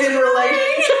but is in relation.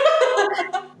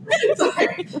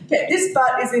 Sorry. Okay, this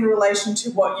but is in relation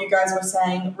to what you guys were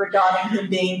saying regarding him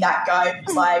being that guy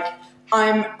who's like,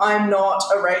 I'm not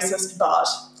a racist, but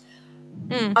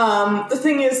the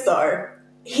thing is, though,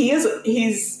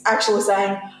 he's actually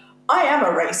saying, I am a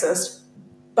racist,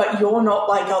 but you're not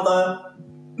like other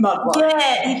mudbloods.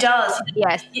 Yeah, he does.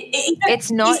 Yes.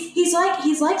 It's not. He's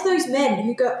like those men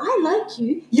who go, I like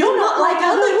you. You're not like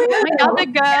other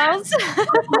girls.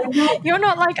 You're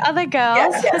not like other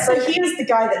girls. Yeah. So he is the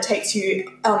guy that takes you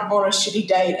on a shitty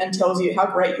date and tells you how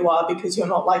great you are because you're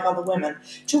not like other women.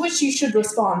 To which you should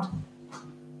respond,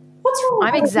 what's wrong with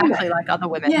I'm other exactly women? like other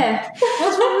women. Yeah.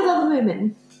 What's wrong with other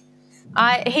women?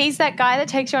 He's that guy that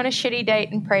takes you on a shitty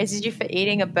date and praises you for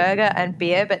eating a burger and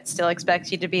beer, but still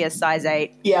expects you to be a size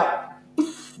 8. Yeah.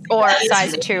 Or a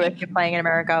size 2 if you're playing in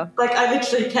America. Like, I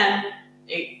literally can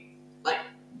eat, like,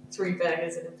 3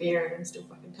 burgers and a beer and I'm still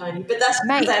fucking tiny. But that's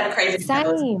because I have a crazy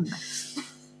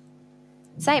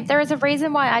Same. There is a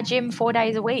reason why I gym 4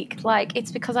 days a week. Like,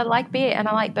 it's because I like beer and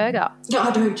I like burger. No,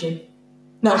 I don't gym.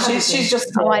 No, she's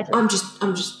just... I'm just,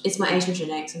 it's my Asian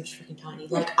genetics. I'm just freaking tiny.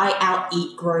 Like, I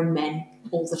out-eat grown men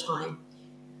all the time.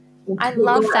 I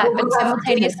love that, but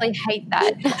simultaneously hate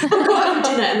that. We'll go out for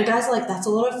dinner and the guys are like, that's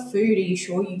a lot of food. Are you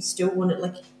sure you still want it?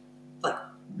 Like,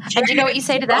 and do you know what you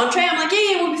say to that? Entree? I'm like,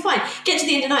 yeah, we'll be fine. Get to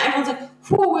the end of the night, everyone's like,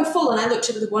 whoa, we're full. And I looked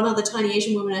at the one other tiny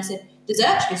Asian woman and I said,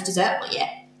 dessert? She goes, dessert? I'm like, yeah,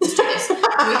 let's do this. And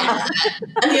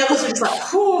the others are just like,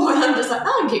 whoa. And I'm just like,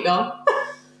 I can keep going.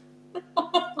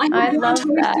 I love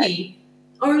toasty.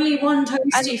 Only one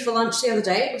toasty for lunch the other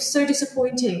day. It was so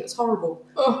disappointing. It was horrible.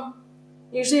 Oh,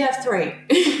 usually I have 3.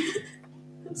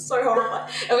 It's so horrible.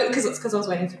 Because it's because I was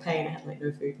waiting for pay and I had like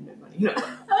no food and no money. I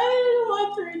don't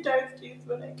want 3 toasties,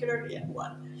 but I can only have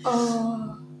 1.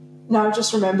 Oh. No, I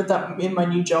just remembered that in my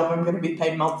new job I'm going to be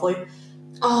paid monthly.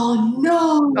 Oh,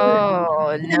 no.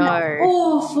 Oh, no.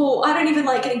 Awful. I don't even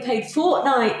like getting paid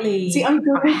fortnightly. See, I'm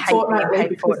good with fortnightly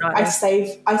because fortnightly. I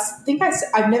save...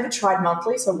 I've never tried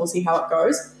monthly, so we'll see how it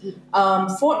goes.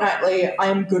 Fortnightly, I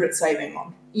am good at saving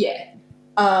on. Yeah.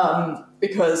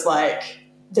 Because, like,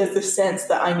 there's this sense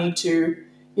that I need to,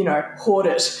 hoard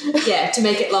it. Yeah, to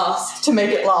make it last.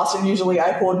 And usually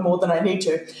I hoard more than I need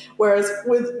to. Whereas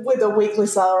with a weekly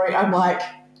salary, I'm like...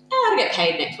 I'll get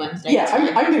paid next Wednesday. Yeah,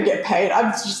 I'm going to get paid.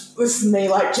 This is me,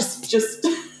 like, just...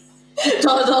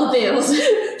 dollar bills.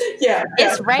 Yeah.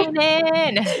 It's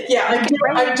raining. Yeah,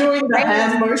 I'm doing the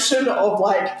hand motion of,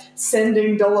 like,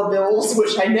 sending dollar bills,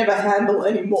 which I never handle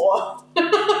anymore.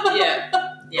 Yeah.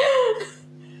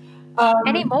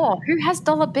 Anymore? Who has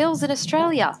dollar bills in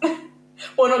Australia?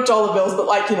 Well, not dollar bills, but,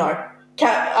 like,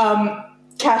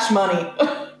 cash money.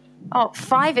 Oh,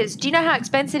 fivers. Do you know how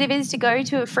expensive it is to go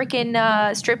to a freaking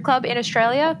strip club in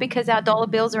Australia? Because our dollar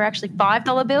bills are actually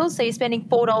 $5 bills, so you're spending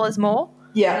 $4 more.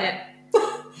 Yeah.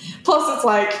 Plus, it's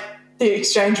like the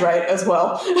exchange rate as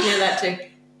well. Yeah, that too.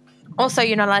 Also,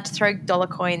 you're not allowed to throw dollar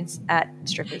coins at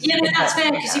strippers. Yeah, no, that's fair,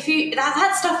 because if you...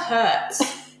 That stuff hurts.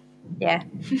 Yeah.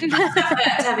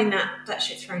 having that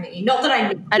shit thrown at you. Not that I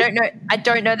knew. I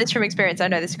don't know this from experience. I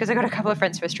know this because I got a couple of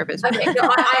friends who are strippers. Okay, no,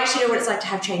 I actually know what it's like to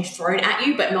have change thrown at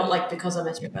you, but not like because I'm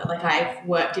a stripper. Like I've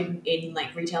worked in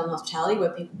like retail and hospitality where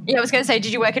people. Yeah, I was going to say,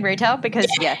 did you work in retail? Because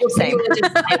where same. people are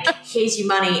just like, here's your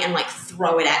money and like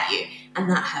throw it at you, and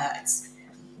that hurts.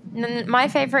 My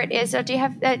favorite is, do you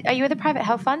have? Are you with a private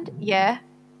health fund? Yeah.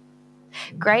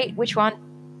 Great. Which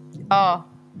one? Oh,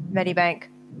 Medibank.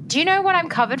 Do you know what I'm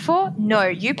covered for? No.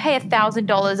 You pay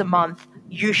 $1,000 a month.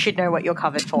 You should know what you're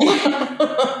covered for.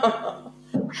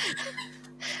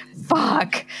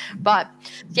 Fuck. But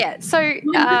yeah. So,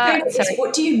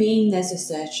 what do you mean? There's a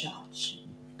surcharge?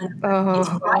 And oh, it's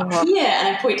right here,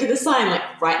 and I point to the sign, like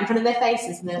right in front of their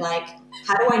faces, and they're like,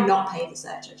 "How do I not pay the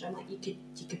surcharge?" I'm like, "You could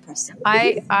press it."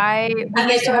 And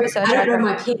they go, have a surcharge. I don't know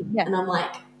my PIN, and I'm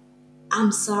like,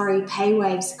 "I'm sorry,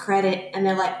 PayWave's credit," and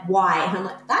they're like, "Why?" And I'm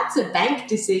like, "That's a bank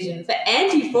decision for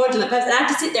anti-fraudulent person." And I have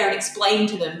to sit there and explain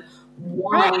to them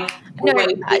why. No,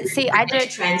 see, I do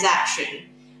transaction.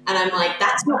 And I'm like,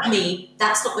 that's not me.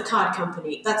 That's not the card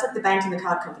company. That's like the bank and the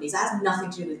card companies. That has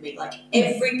nothing to do with me. Like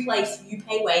every place you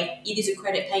pay Wave, it is a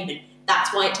credit payment.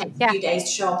 That's why it takes a few days to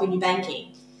show up in your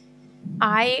banking.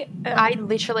 I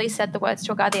literally said the words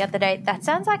to a guy the other day. That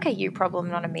sounds like a you problem,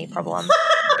 not a me problem.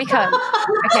 Because,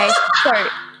 okay, so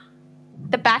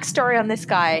the backstory on this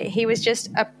guy, he was just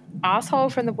a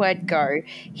asshole from the word go.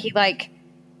 He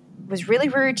was really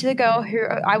rude to the girl who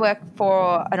I work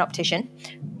for an optician.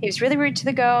 He was really rude to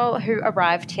the girl who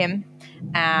arrived him.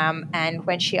 And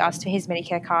when she asked for his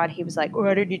Medicare card, he was like, "Oh,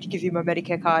 I don't need to give you my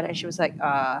Medicare card." And she was like,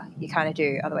 "You kind of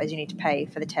do. Otherwise, you need to pay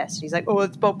for the test." And he's like, "Oh,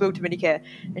 it's bulk billed to Medicare."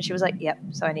 And she was like, "Yep.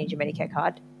 So I need your Medicare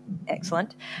card."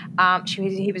 Excellent.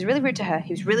 He was really rude to her.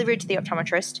 He was really rude to the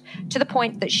optometrist to the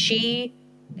point that she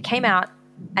came out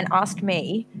and asked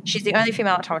me, she's the only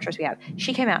female optometrist we have,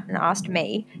 she came out and asked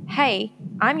me, "Hey,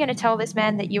 I'm going to tell this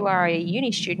man that you are a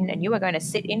uni student and you are going to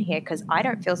sit in here because I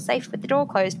don't feel safe with the door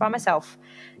closed by myself."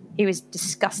 He was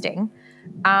disgusting.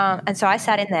 And so I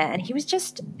sat in there and he was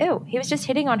just, he was just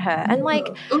hitting on her. And like,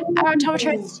 our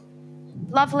optometrist,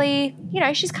 lovely,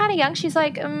 she's kind of young. She's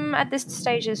like, at this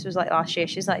stage, this was like last year,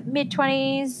 she's like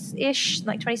mid-20s-ish,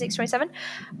 like 26, 27.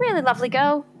 Really lovely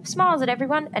girl, smiles at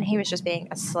everyone. And he was just being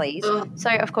a sleaze. So,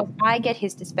 of course, I get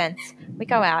his dispense. We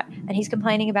go out and he's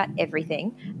complaining about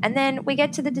everything. And then we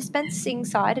get to the dispensing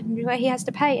side and where he has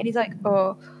to pay. And he's like,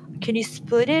 "Oh, can you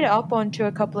split it up onto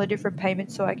a couple of different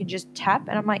payments so I can just tap?"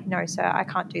 And I'm like, "No, sir, I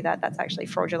can't do that. That's actually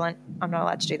fraudulent. I'm not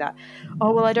allowed to do that."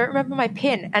 "Oh, well, I don't remember my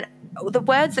PIN." And the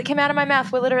words that came out of my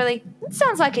mouth were literally, "It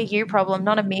sounds like a you problem,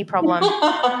 not a me problem."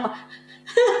 And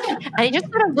he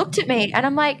just sort of looked at me and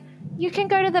I'm like, "You can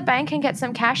go to the bank and get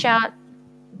some cash out,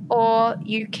 or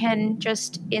you can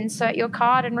just insert your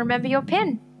card and remember your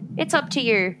PIN. It's up to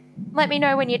you. Let me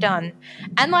know when you're done."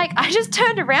 And like, I just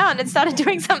turned around and started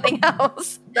doing something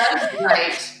else. That's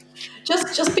great.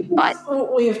 Just because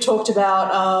we have talked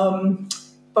about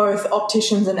both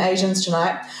opticians and Asians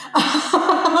tonight.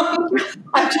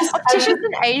 Opticians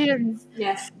and Asians,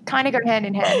 yes, kind of go hand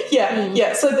in hand.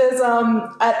 Yeah. So there's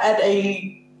at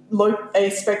a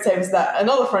Specsavers that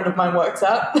another friend of mine works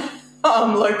at,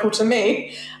 local to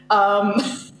me.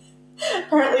 Apparently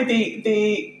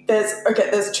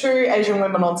there's two Asian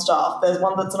women on staff. There's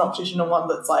one that's an optician and one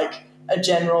that's like a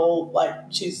general, like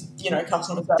she's,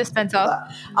 customer service. Dispenser.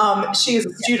 She is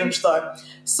a student though.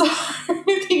 So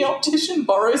the optician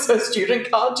borrows her student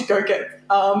card to go get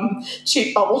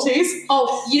cheap bubble teas.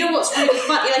 Oh, you know what's really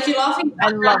funny? Like, you're laughing. I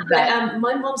love that.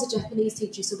 My mom's a Japanese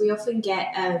teacher, so we often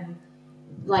get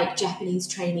like Japanese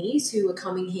trainees who are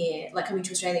coming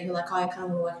to Australia, who are like, "I kind of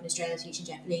want to work in Australia teaching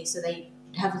Japanese." So they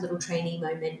have a little trainee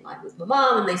moment like with my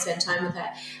mum and they spend time with her.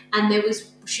 And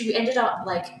she ended up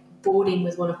like boarding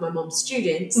with one of my mom's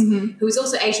students who was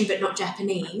also Asian but not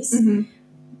Japanese. And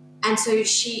so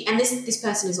this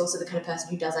person is also the kind of person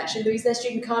who does actually lose their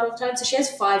student card all the time. So she has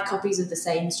 5 copies of the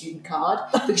same student card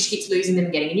because she keeps losing them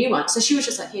and getting a new one. So she was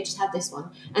just like, "Here, just have this one."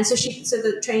 And so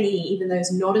the trainee, even though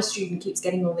it's not a student, keeps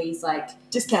getting all these like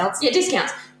discounts. Yeah,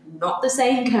 discounts. Not the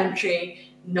same country.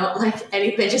 Not like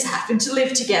any, they just happen to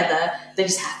live together. They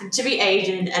just happen to be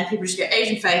Asian, and people just go,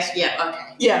 "Asian face, yeah, okay."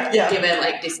 Yeah. Give her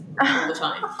like this all the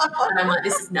time. And I'm like,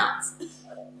 this is nuts.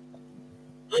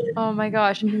 Oh my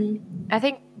gosh. I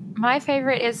think my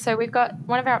favorite is, so we've got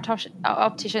one of our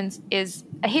opticians he's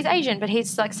Asian, but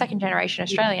he's like second generation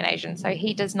Australian Asian. So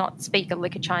he does not speak a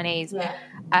lick of Chinese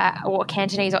or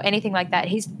Cantonese or anything like that.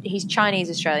 He's Chinese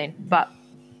Australian, but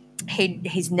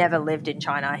he's never lived in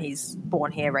China. He's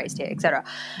born here, raised here, etc.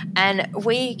 And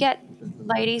we get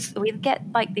ladies, we get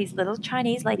like these little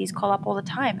Chinese ladies call up all the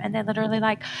time, and they're literally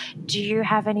like, do you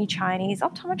have any Chinese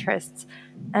optometrists?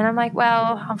 And I'm like,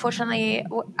 well, unfortunately,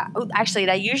 actually,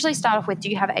 they usually start off with, do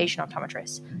you have Asian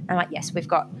optometrists? And I'm like, yes, we've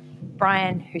got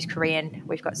Brian, who's Korean,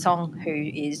 we've got Song, who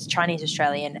is Chinese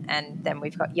Australian, and then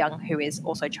we've got Young, who is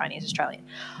also Chinese Australian.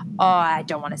 Oh, I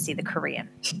don't want to see the Korean.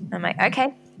 I'm like,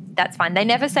 okay, that's fine. They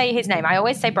never say his name. I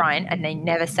always say Brian, and they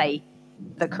never say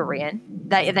the Korean.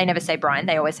 They never say Brian.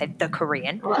 They always say the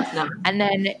Korean. Oh, that's nice.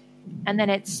 And then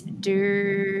it's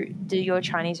do your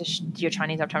Chinese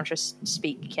optometrist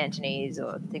speak Cantonese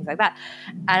or things like that?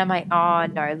 And I'm like, oh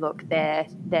no, look, they're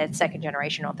second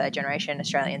generation or third generation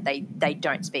Australian. They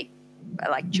don't speak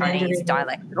like Chinese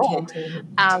dialect at all.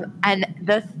 And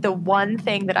the one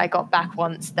thing that I got back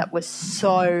once that was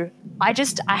so I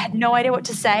had no idea what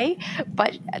to say,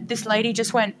 but this lady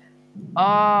just went, oh,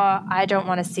 I don't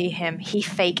want to see him. He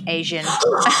fake Asian.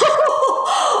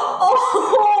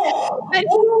 And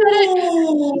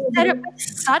he said it with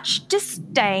such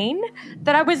disdain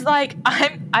that I was like,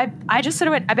 I just sort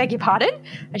of went, I beg your pardon?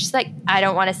 And she's like, I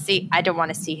don't want to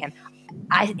see him.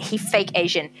 He fake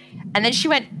Asian. And then she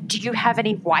went, do you have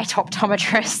any white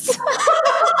optometrists?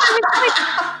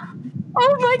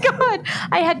 Oh my God.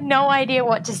 I had no idea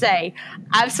what to say.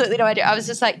 Absolutely no idea. I was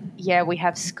just like, yeah, we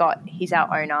have Scott. He's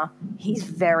our owner. He's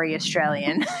very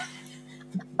Australian.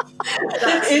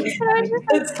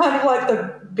 It's kind of like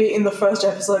the bit in the first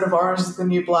episode of Orange is the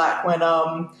New Black when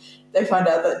they find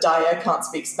out that Daya can't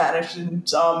speak Spanish, and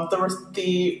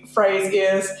the phrase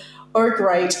is, oh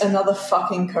great, another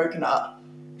fucking coconut.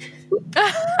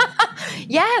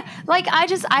 Yeah, like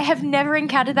I have never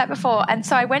encountered that before. And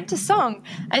so I went to Song.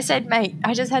 I said, mate,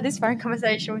 I just had this phone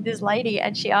conversation with this lady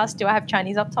and she asked, do I have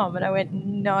Chinese optom? And I went,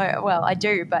 no, well, I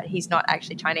do, but he's not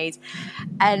actually Chinese.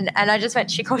 And I just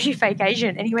went, she calls you fake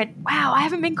Asian. And he went, wow, I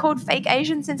haven't been called fake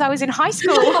Asian since I was in high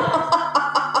school.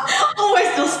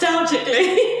 Almost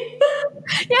nostalgically.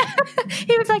 Yeah.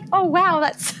 He was like, oh, wow,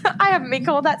 I haven't been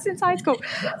called that since high school.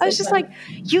 I was just like,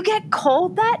 you get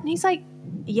called that? And he's like,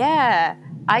 yeah,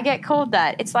 I get called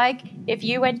that. It's like if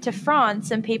you went to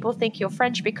France and people think you're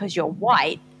French because you're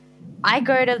white. I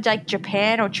go to like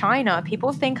Japan or China,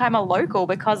 people think I'm a local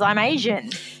because I'm Asian.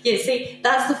 Yeah, see,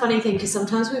 that's the funny thing, because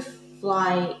sometimes we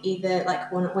fly either,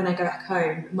 like when I go back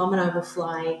home, Mum and I will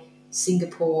fly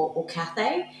Singapore or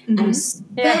Cathay, and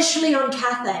especially on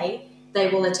Cathay, they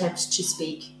will attempt to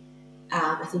speak,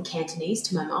 I think, Cantonese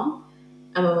to my mum.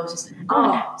 And my mom's just like,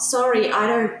 oh, sorry,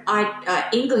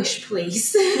 English,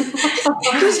 please. It's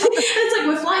like,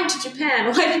 we're flying to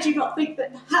Japan. Why did you not think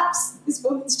that perhaps this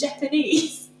woman's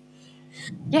Japanese?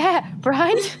 Yeah,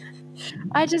 right?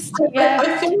 I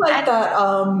feel like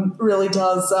that really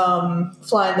does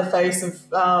fly in the face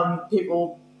of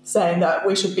people saying that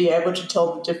we should be able to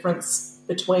tell the difference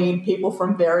between people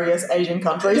from various Asian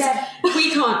countries. Yeah,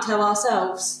 we can't tell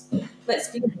ourselves. Let's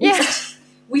be honest. Yeah.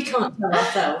 We can't tell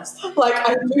ourselves. Like,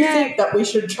 I do think that we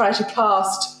should try to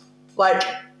cast, like,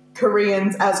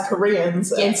 Koreans as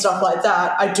Koreans and stuff like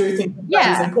that. I do think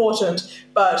that is important,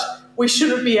 but we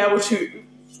shouldn't be able to,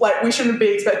 like, we shouldn't be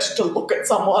expected to look at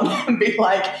someone and be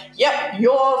like, yep,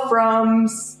 you're from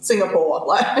Singapore.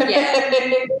 Like,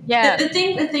 yeah. The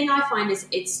thing I find is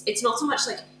it's not so much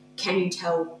like, can you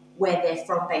tell where they're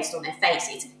from based on their face?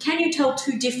 It's, can you tell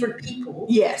two different people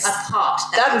apart?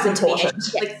 That is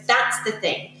important. Like, that's the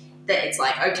thing. That it's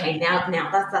like, okay, now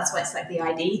that's why it's like the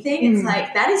ID thing. It's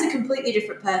like, that is a completely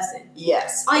different person.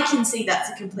 Yes. I can see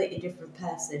that's a completely different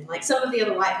person. Like, some of the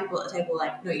other white people at the table are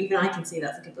like, no, even I can see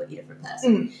that's a completely different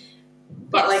person.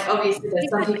 But like, obviously there's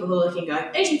some people who are looking going,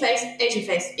 Asian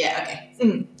face, yeah,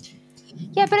 okay.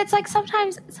 Yeah, but it's like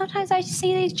sometimes I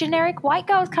see these generic white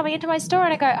girls coming into my store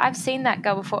and I go, I've seen that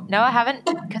girl before. No, I haven't,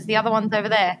 because the other one's over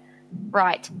there.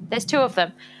 Right. There's two of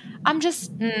them. I'm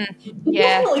just, It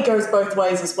definitely goes both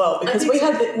ways as well, because we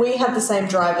had the same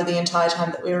driver the entire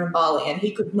time that we were in Bali, and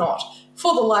he could not,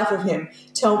 for the life of him,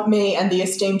 tell me and the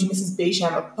esteemed Mrs.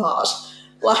 Bisham apart.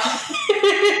 Like,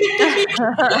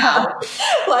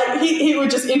 like he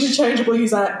would just interchangeably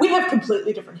use that. We have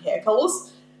completely different hair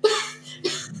colours.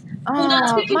 Well,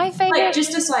 that's because, my favorite. Like,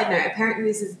 just a side note, apparently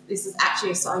this is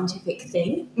actually a scientific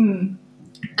thing.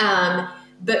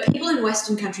 But people in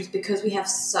Western countries, because we have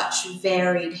such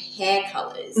varied hair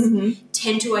colours,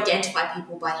 tend to identify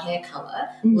people by hair colour,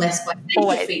 less by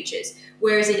facial features.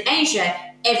 Whereas in Asia,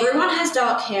 everyone has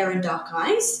dark hair and dark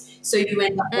eyes, so you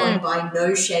end up going by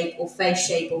nose shape or face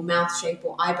shape or mouth shape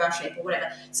or eyebrow shape or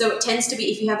whatever. So it tends to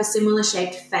be, if you have a similar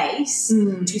shaped face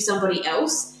to somebody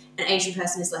else, an Asian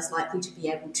person is less likely to be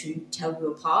able to tell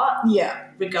you apart,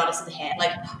 regardless of the hair.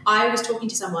 Like, I was talking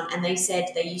to someone and they said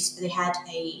they had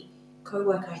a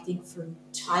co-worker, I think from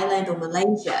Thailand or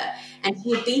Malaysia, and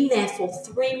he had been there for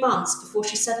 3 months before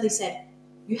she suddenly said,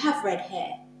 "You have red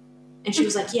hair." And she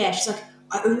was like, "Yeah." She's like,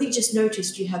 "I only just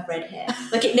noticed you have red hair."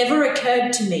 Like, it never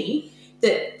occurred to me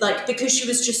that, like, because she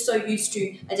was just so used to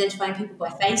identifying people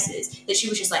by faces, that she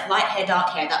was just like, light hair,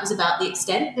 dark hair, that was about the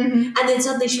extent. Mhm. And then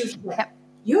suddenly she was like,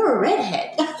 "You're a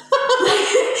redhead." So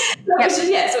I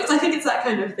think it's that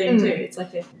kind of thing too. It's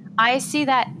like a... I see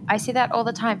that all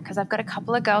the time because I've got a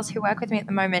couple of girls who work with me at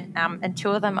the moment, and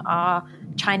two of them are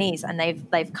Chinese, and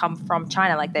they've come from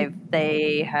China. Like they've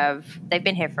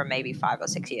been here for maybe 5 or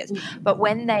 6 years. But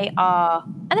when they are,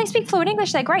 and they speak fluent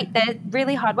English, they're great. They're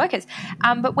really hard workers.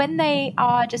 But when they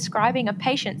are describing a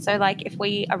patient, so like if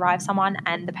we arrive someone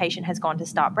and the patient has gone to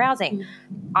start browsing,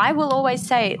 I will always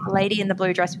say lady in the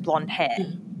blue dress with blonde hair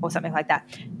or something like that.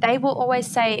 They will always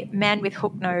say man with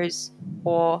hook nose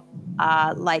or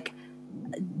like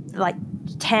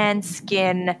tan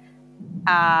skin,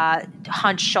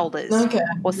 hunched shoulders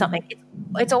or something.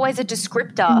 It's always a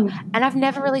descriptor, and I've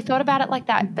never really thought about it like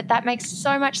that, but that makes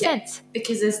so much sense.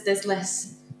 Because there's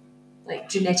less like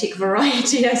genetic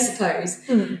variety, I suppose.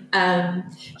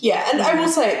 Yeah, and I will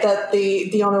say that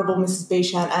the Honourable Mrs.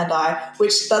 Bishan and I,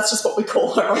 which that's just what we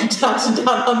call her on Downton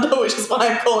Down Under, which is why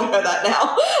I'm calling her that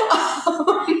now.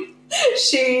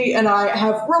 She and I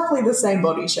have roughly the same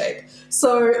body shape.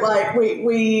 So, like,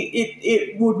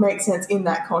 it would make sense in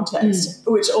that context,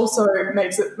 which also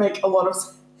makes it make a lot of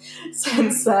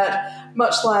sense that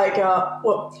much like,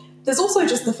 there's also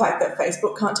just the fact that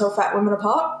Facebook can't tell fat women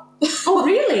apart. Oh,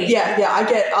 really? Yeah, I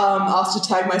get asked to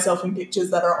tag myself in pictures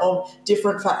that are of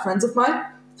different fat friends of mine.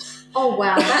 Oh,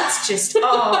 wow, that's just,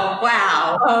 oh,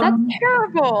 wow. That's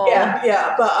terrible.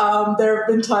 Yeah, but there have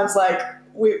been times like,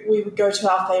 we would go to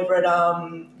our favourite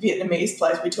Vietnamese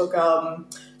place. We took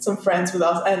some friends with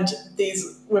us, and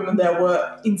these women there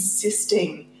were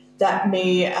insisting that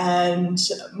me and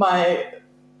my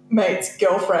mate's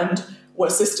girlfriend were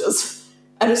sisters.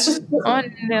 And it's just... Oh,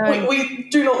 no. We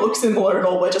do not look similar at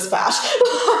all. We're just fat.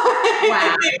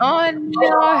 Wow. Oh,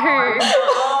 no.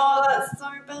 Oh, that's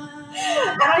so bad.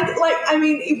 And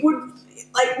it would...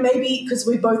 Like, maybe because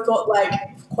we both got, like,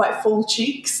 quite full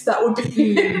cheeks, that would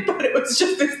be it. But it was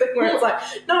just this thing where it's like,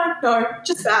 no,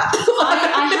 just that.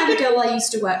 I had a girl I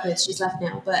used to work with, she's left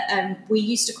now, but we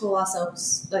used to call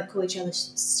each other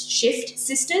shift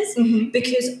sisters,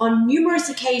 because on numerous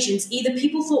occasions, either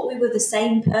people thought we were the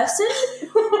same person,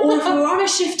 or if we were on a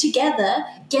shift together,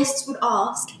 guests would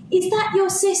ask, "Is that your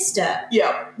sister?"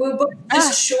 Yeah. We were both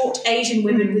just short Asian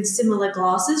women with similar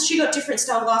glasses. She got different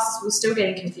style glasses. We were still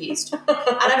getting confused. And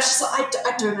I was just like,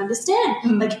 I don't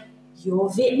understand. Like, you're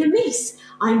Vietnamese.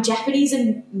 I'm Japanese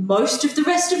and most of the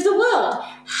rest of the world.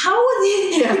 How are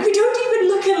they? Like, we don't even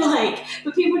look alike.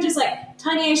 But people are just like,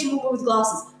 tiny Asian woman with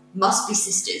glasses must be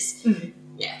sisters.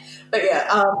 Yeah. But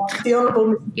the Honourable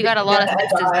Mrs. You got a lot of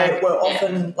sisters and I then. were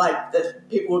often like, the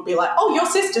people would be like, "Oh, you're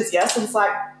sisters, yes?" And it's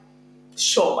like,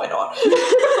 sure, why not?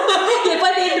 Yeah,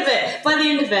 by the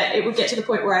end of it, it would get to the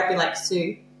point where I'd be like,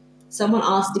 "Sue, someone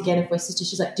asked again if we're sisters."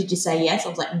 She's like, "Did you say yes?" I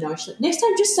was like, "No." She's like, "Next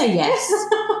time, just say yes."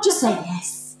 Just say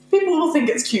yes. People will think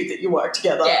it's cute that you work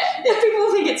together. Yeah, people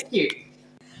will think it's cute.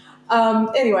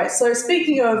 Anyway, so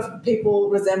speaking of people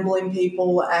resembling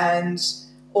people and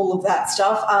all of that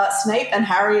stuff, Snape and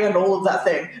Harry and all of that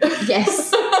thing.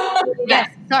 Yes. Yes,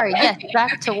 sorry, yes,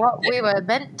 back to what we were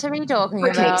meant to be talking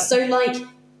Okay, about. so like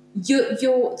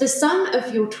you're the son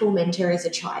of your tormentor as a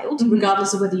child,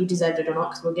 regardless of whether you deserved it or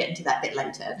not, because we'll get into that a bit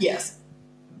later. Yes.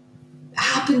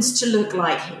 Happens to look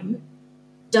like him.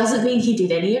 Doesn't mean he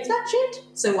did any of that shit.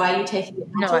 So why are you taking it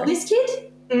out on this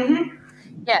kid? Mm-hmm.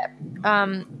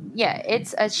 Yeah,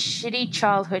 it's a shitty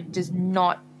childhood does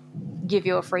not give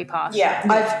you a free pass. Yeah,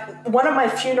 one of my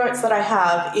few notes that I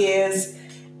have is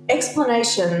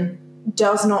explanation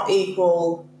does not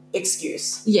equal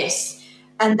excuse. Yes.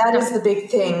 And that is the big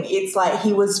thing. It's like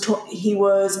he was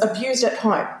abused at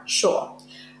home, sure.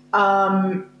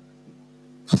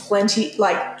 Plenty,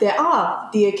 like there are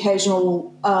the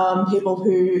occasional people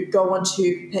who go on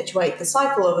to perpetuate the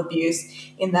cycle of abuse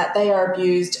in that they are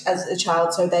abused as a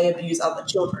child, so they abuse other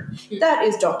children. That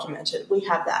is documented. We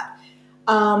have that.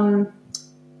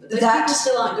 Those people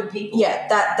still aren't good people. Yeah,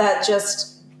 that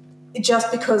just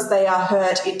because they are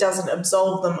hurt, it doesn't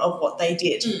absolve them of what they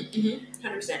did.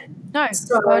 100%. No,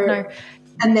 So, God, no.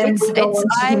 And then we go on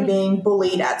to him being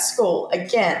bullied at school.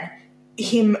 Again,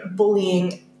 him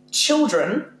bullying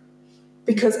children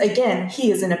because, again,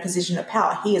 he is in a position of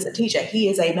power. He is a teacher. He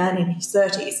is a man in his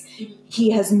 30s.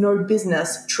 He has no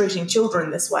business treating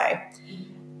children this way.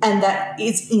 And that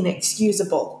is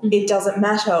inexcusable. It doesn't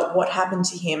matter what happened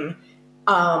to him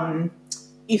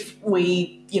if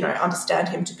we, understand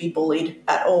him to be bullied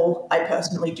at all. I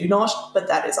personally do not, but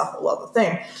that is a whole other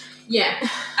thing. Yeah.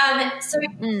 So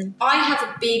I have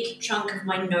a big chunk of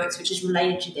my notes which is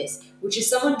related to this, which is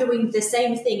someone doing the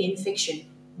same thing in fiction,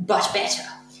 but better.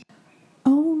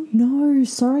 Oh no,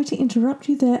 sorry to interrupt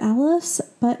you there, Alice,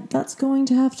 but that's going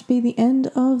to have to be the end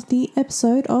of the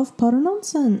episode of Potter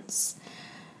Nonsense.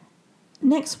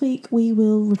 Next week we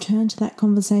will return to that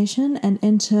conversation and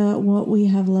enter what we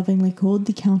have lovingly called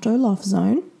the Count Olaf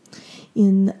Zone.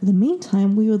 In the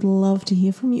meantime, we would love to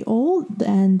hear from you all,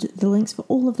 and the links for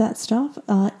all of that stuff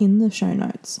are in the show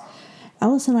notes.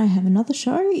 Alice and I have another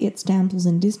show. It's Damsels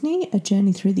in Disney, a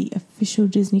journey through the official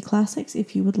Disney classics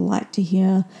if you would like to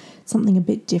hear something a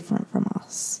bit different from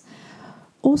us.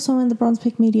 Also in the Bronze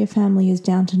Peak Media family is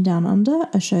Downton Down Under,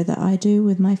 a show that I do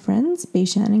with my friends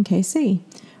Bishan and KC.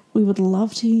 We would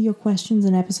love to hear your questions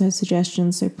and episode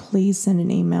suggestions, so please send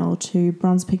an email to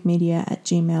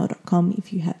bronzepeakmedia@gmail.com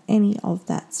if you have any of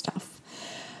that stuff.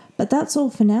 But that's all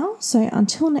for now, so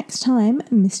until next time,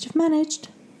 mischief managed.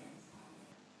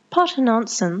 Potter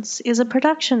Nonsense is a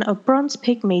production of Bronze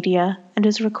Peak Media and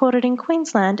is recorded in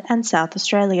Queensland and South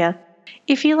Australia.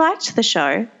 If you liked the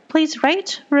show, please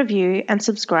rate, review and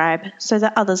subscribe so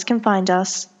that others can find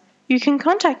us. You can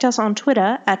contact us on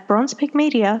Twitter at Bronze Peak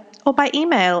Media or by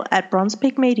email at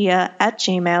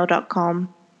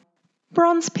bronzepeakmedia@gmail.com.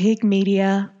 Bronze Peak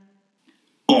Media.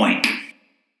 Oink!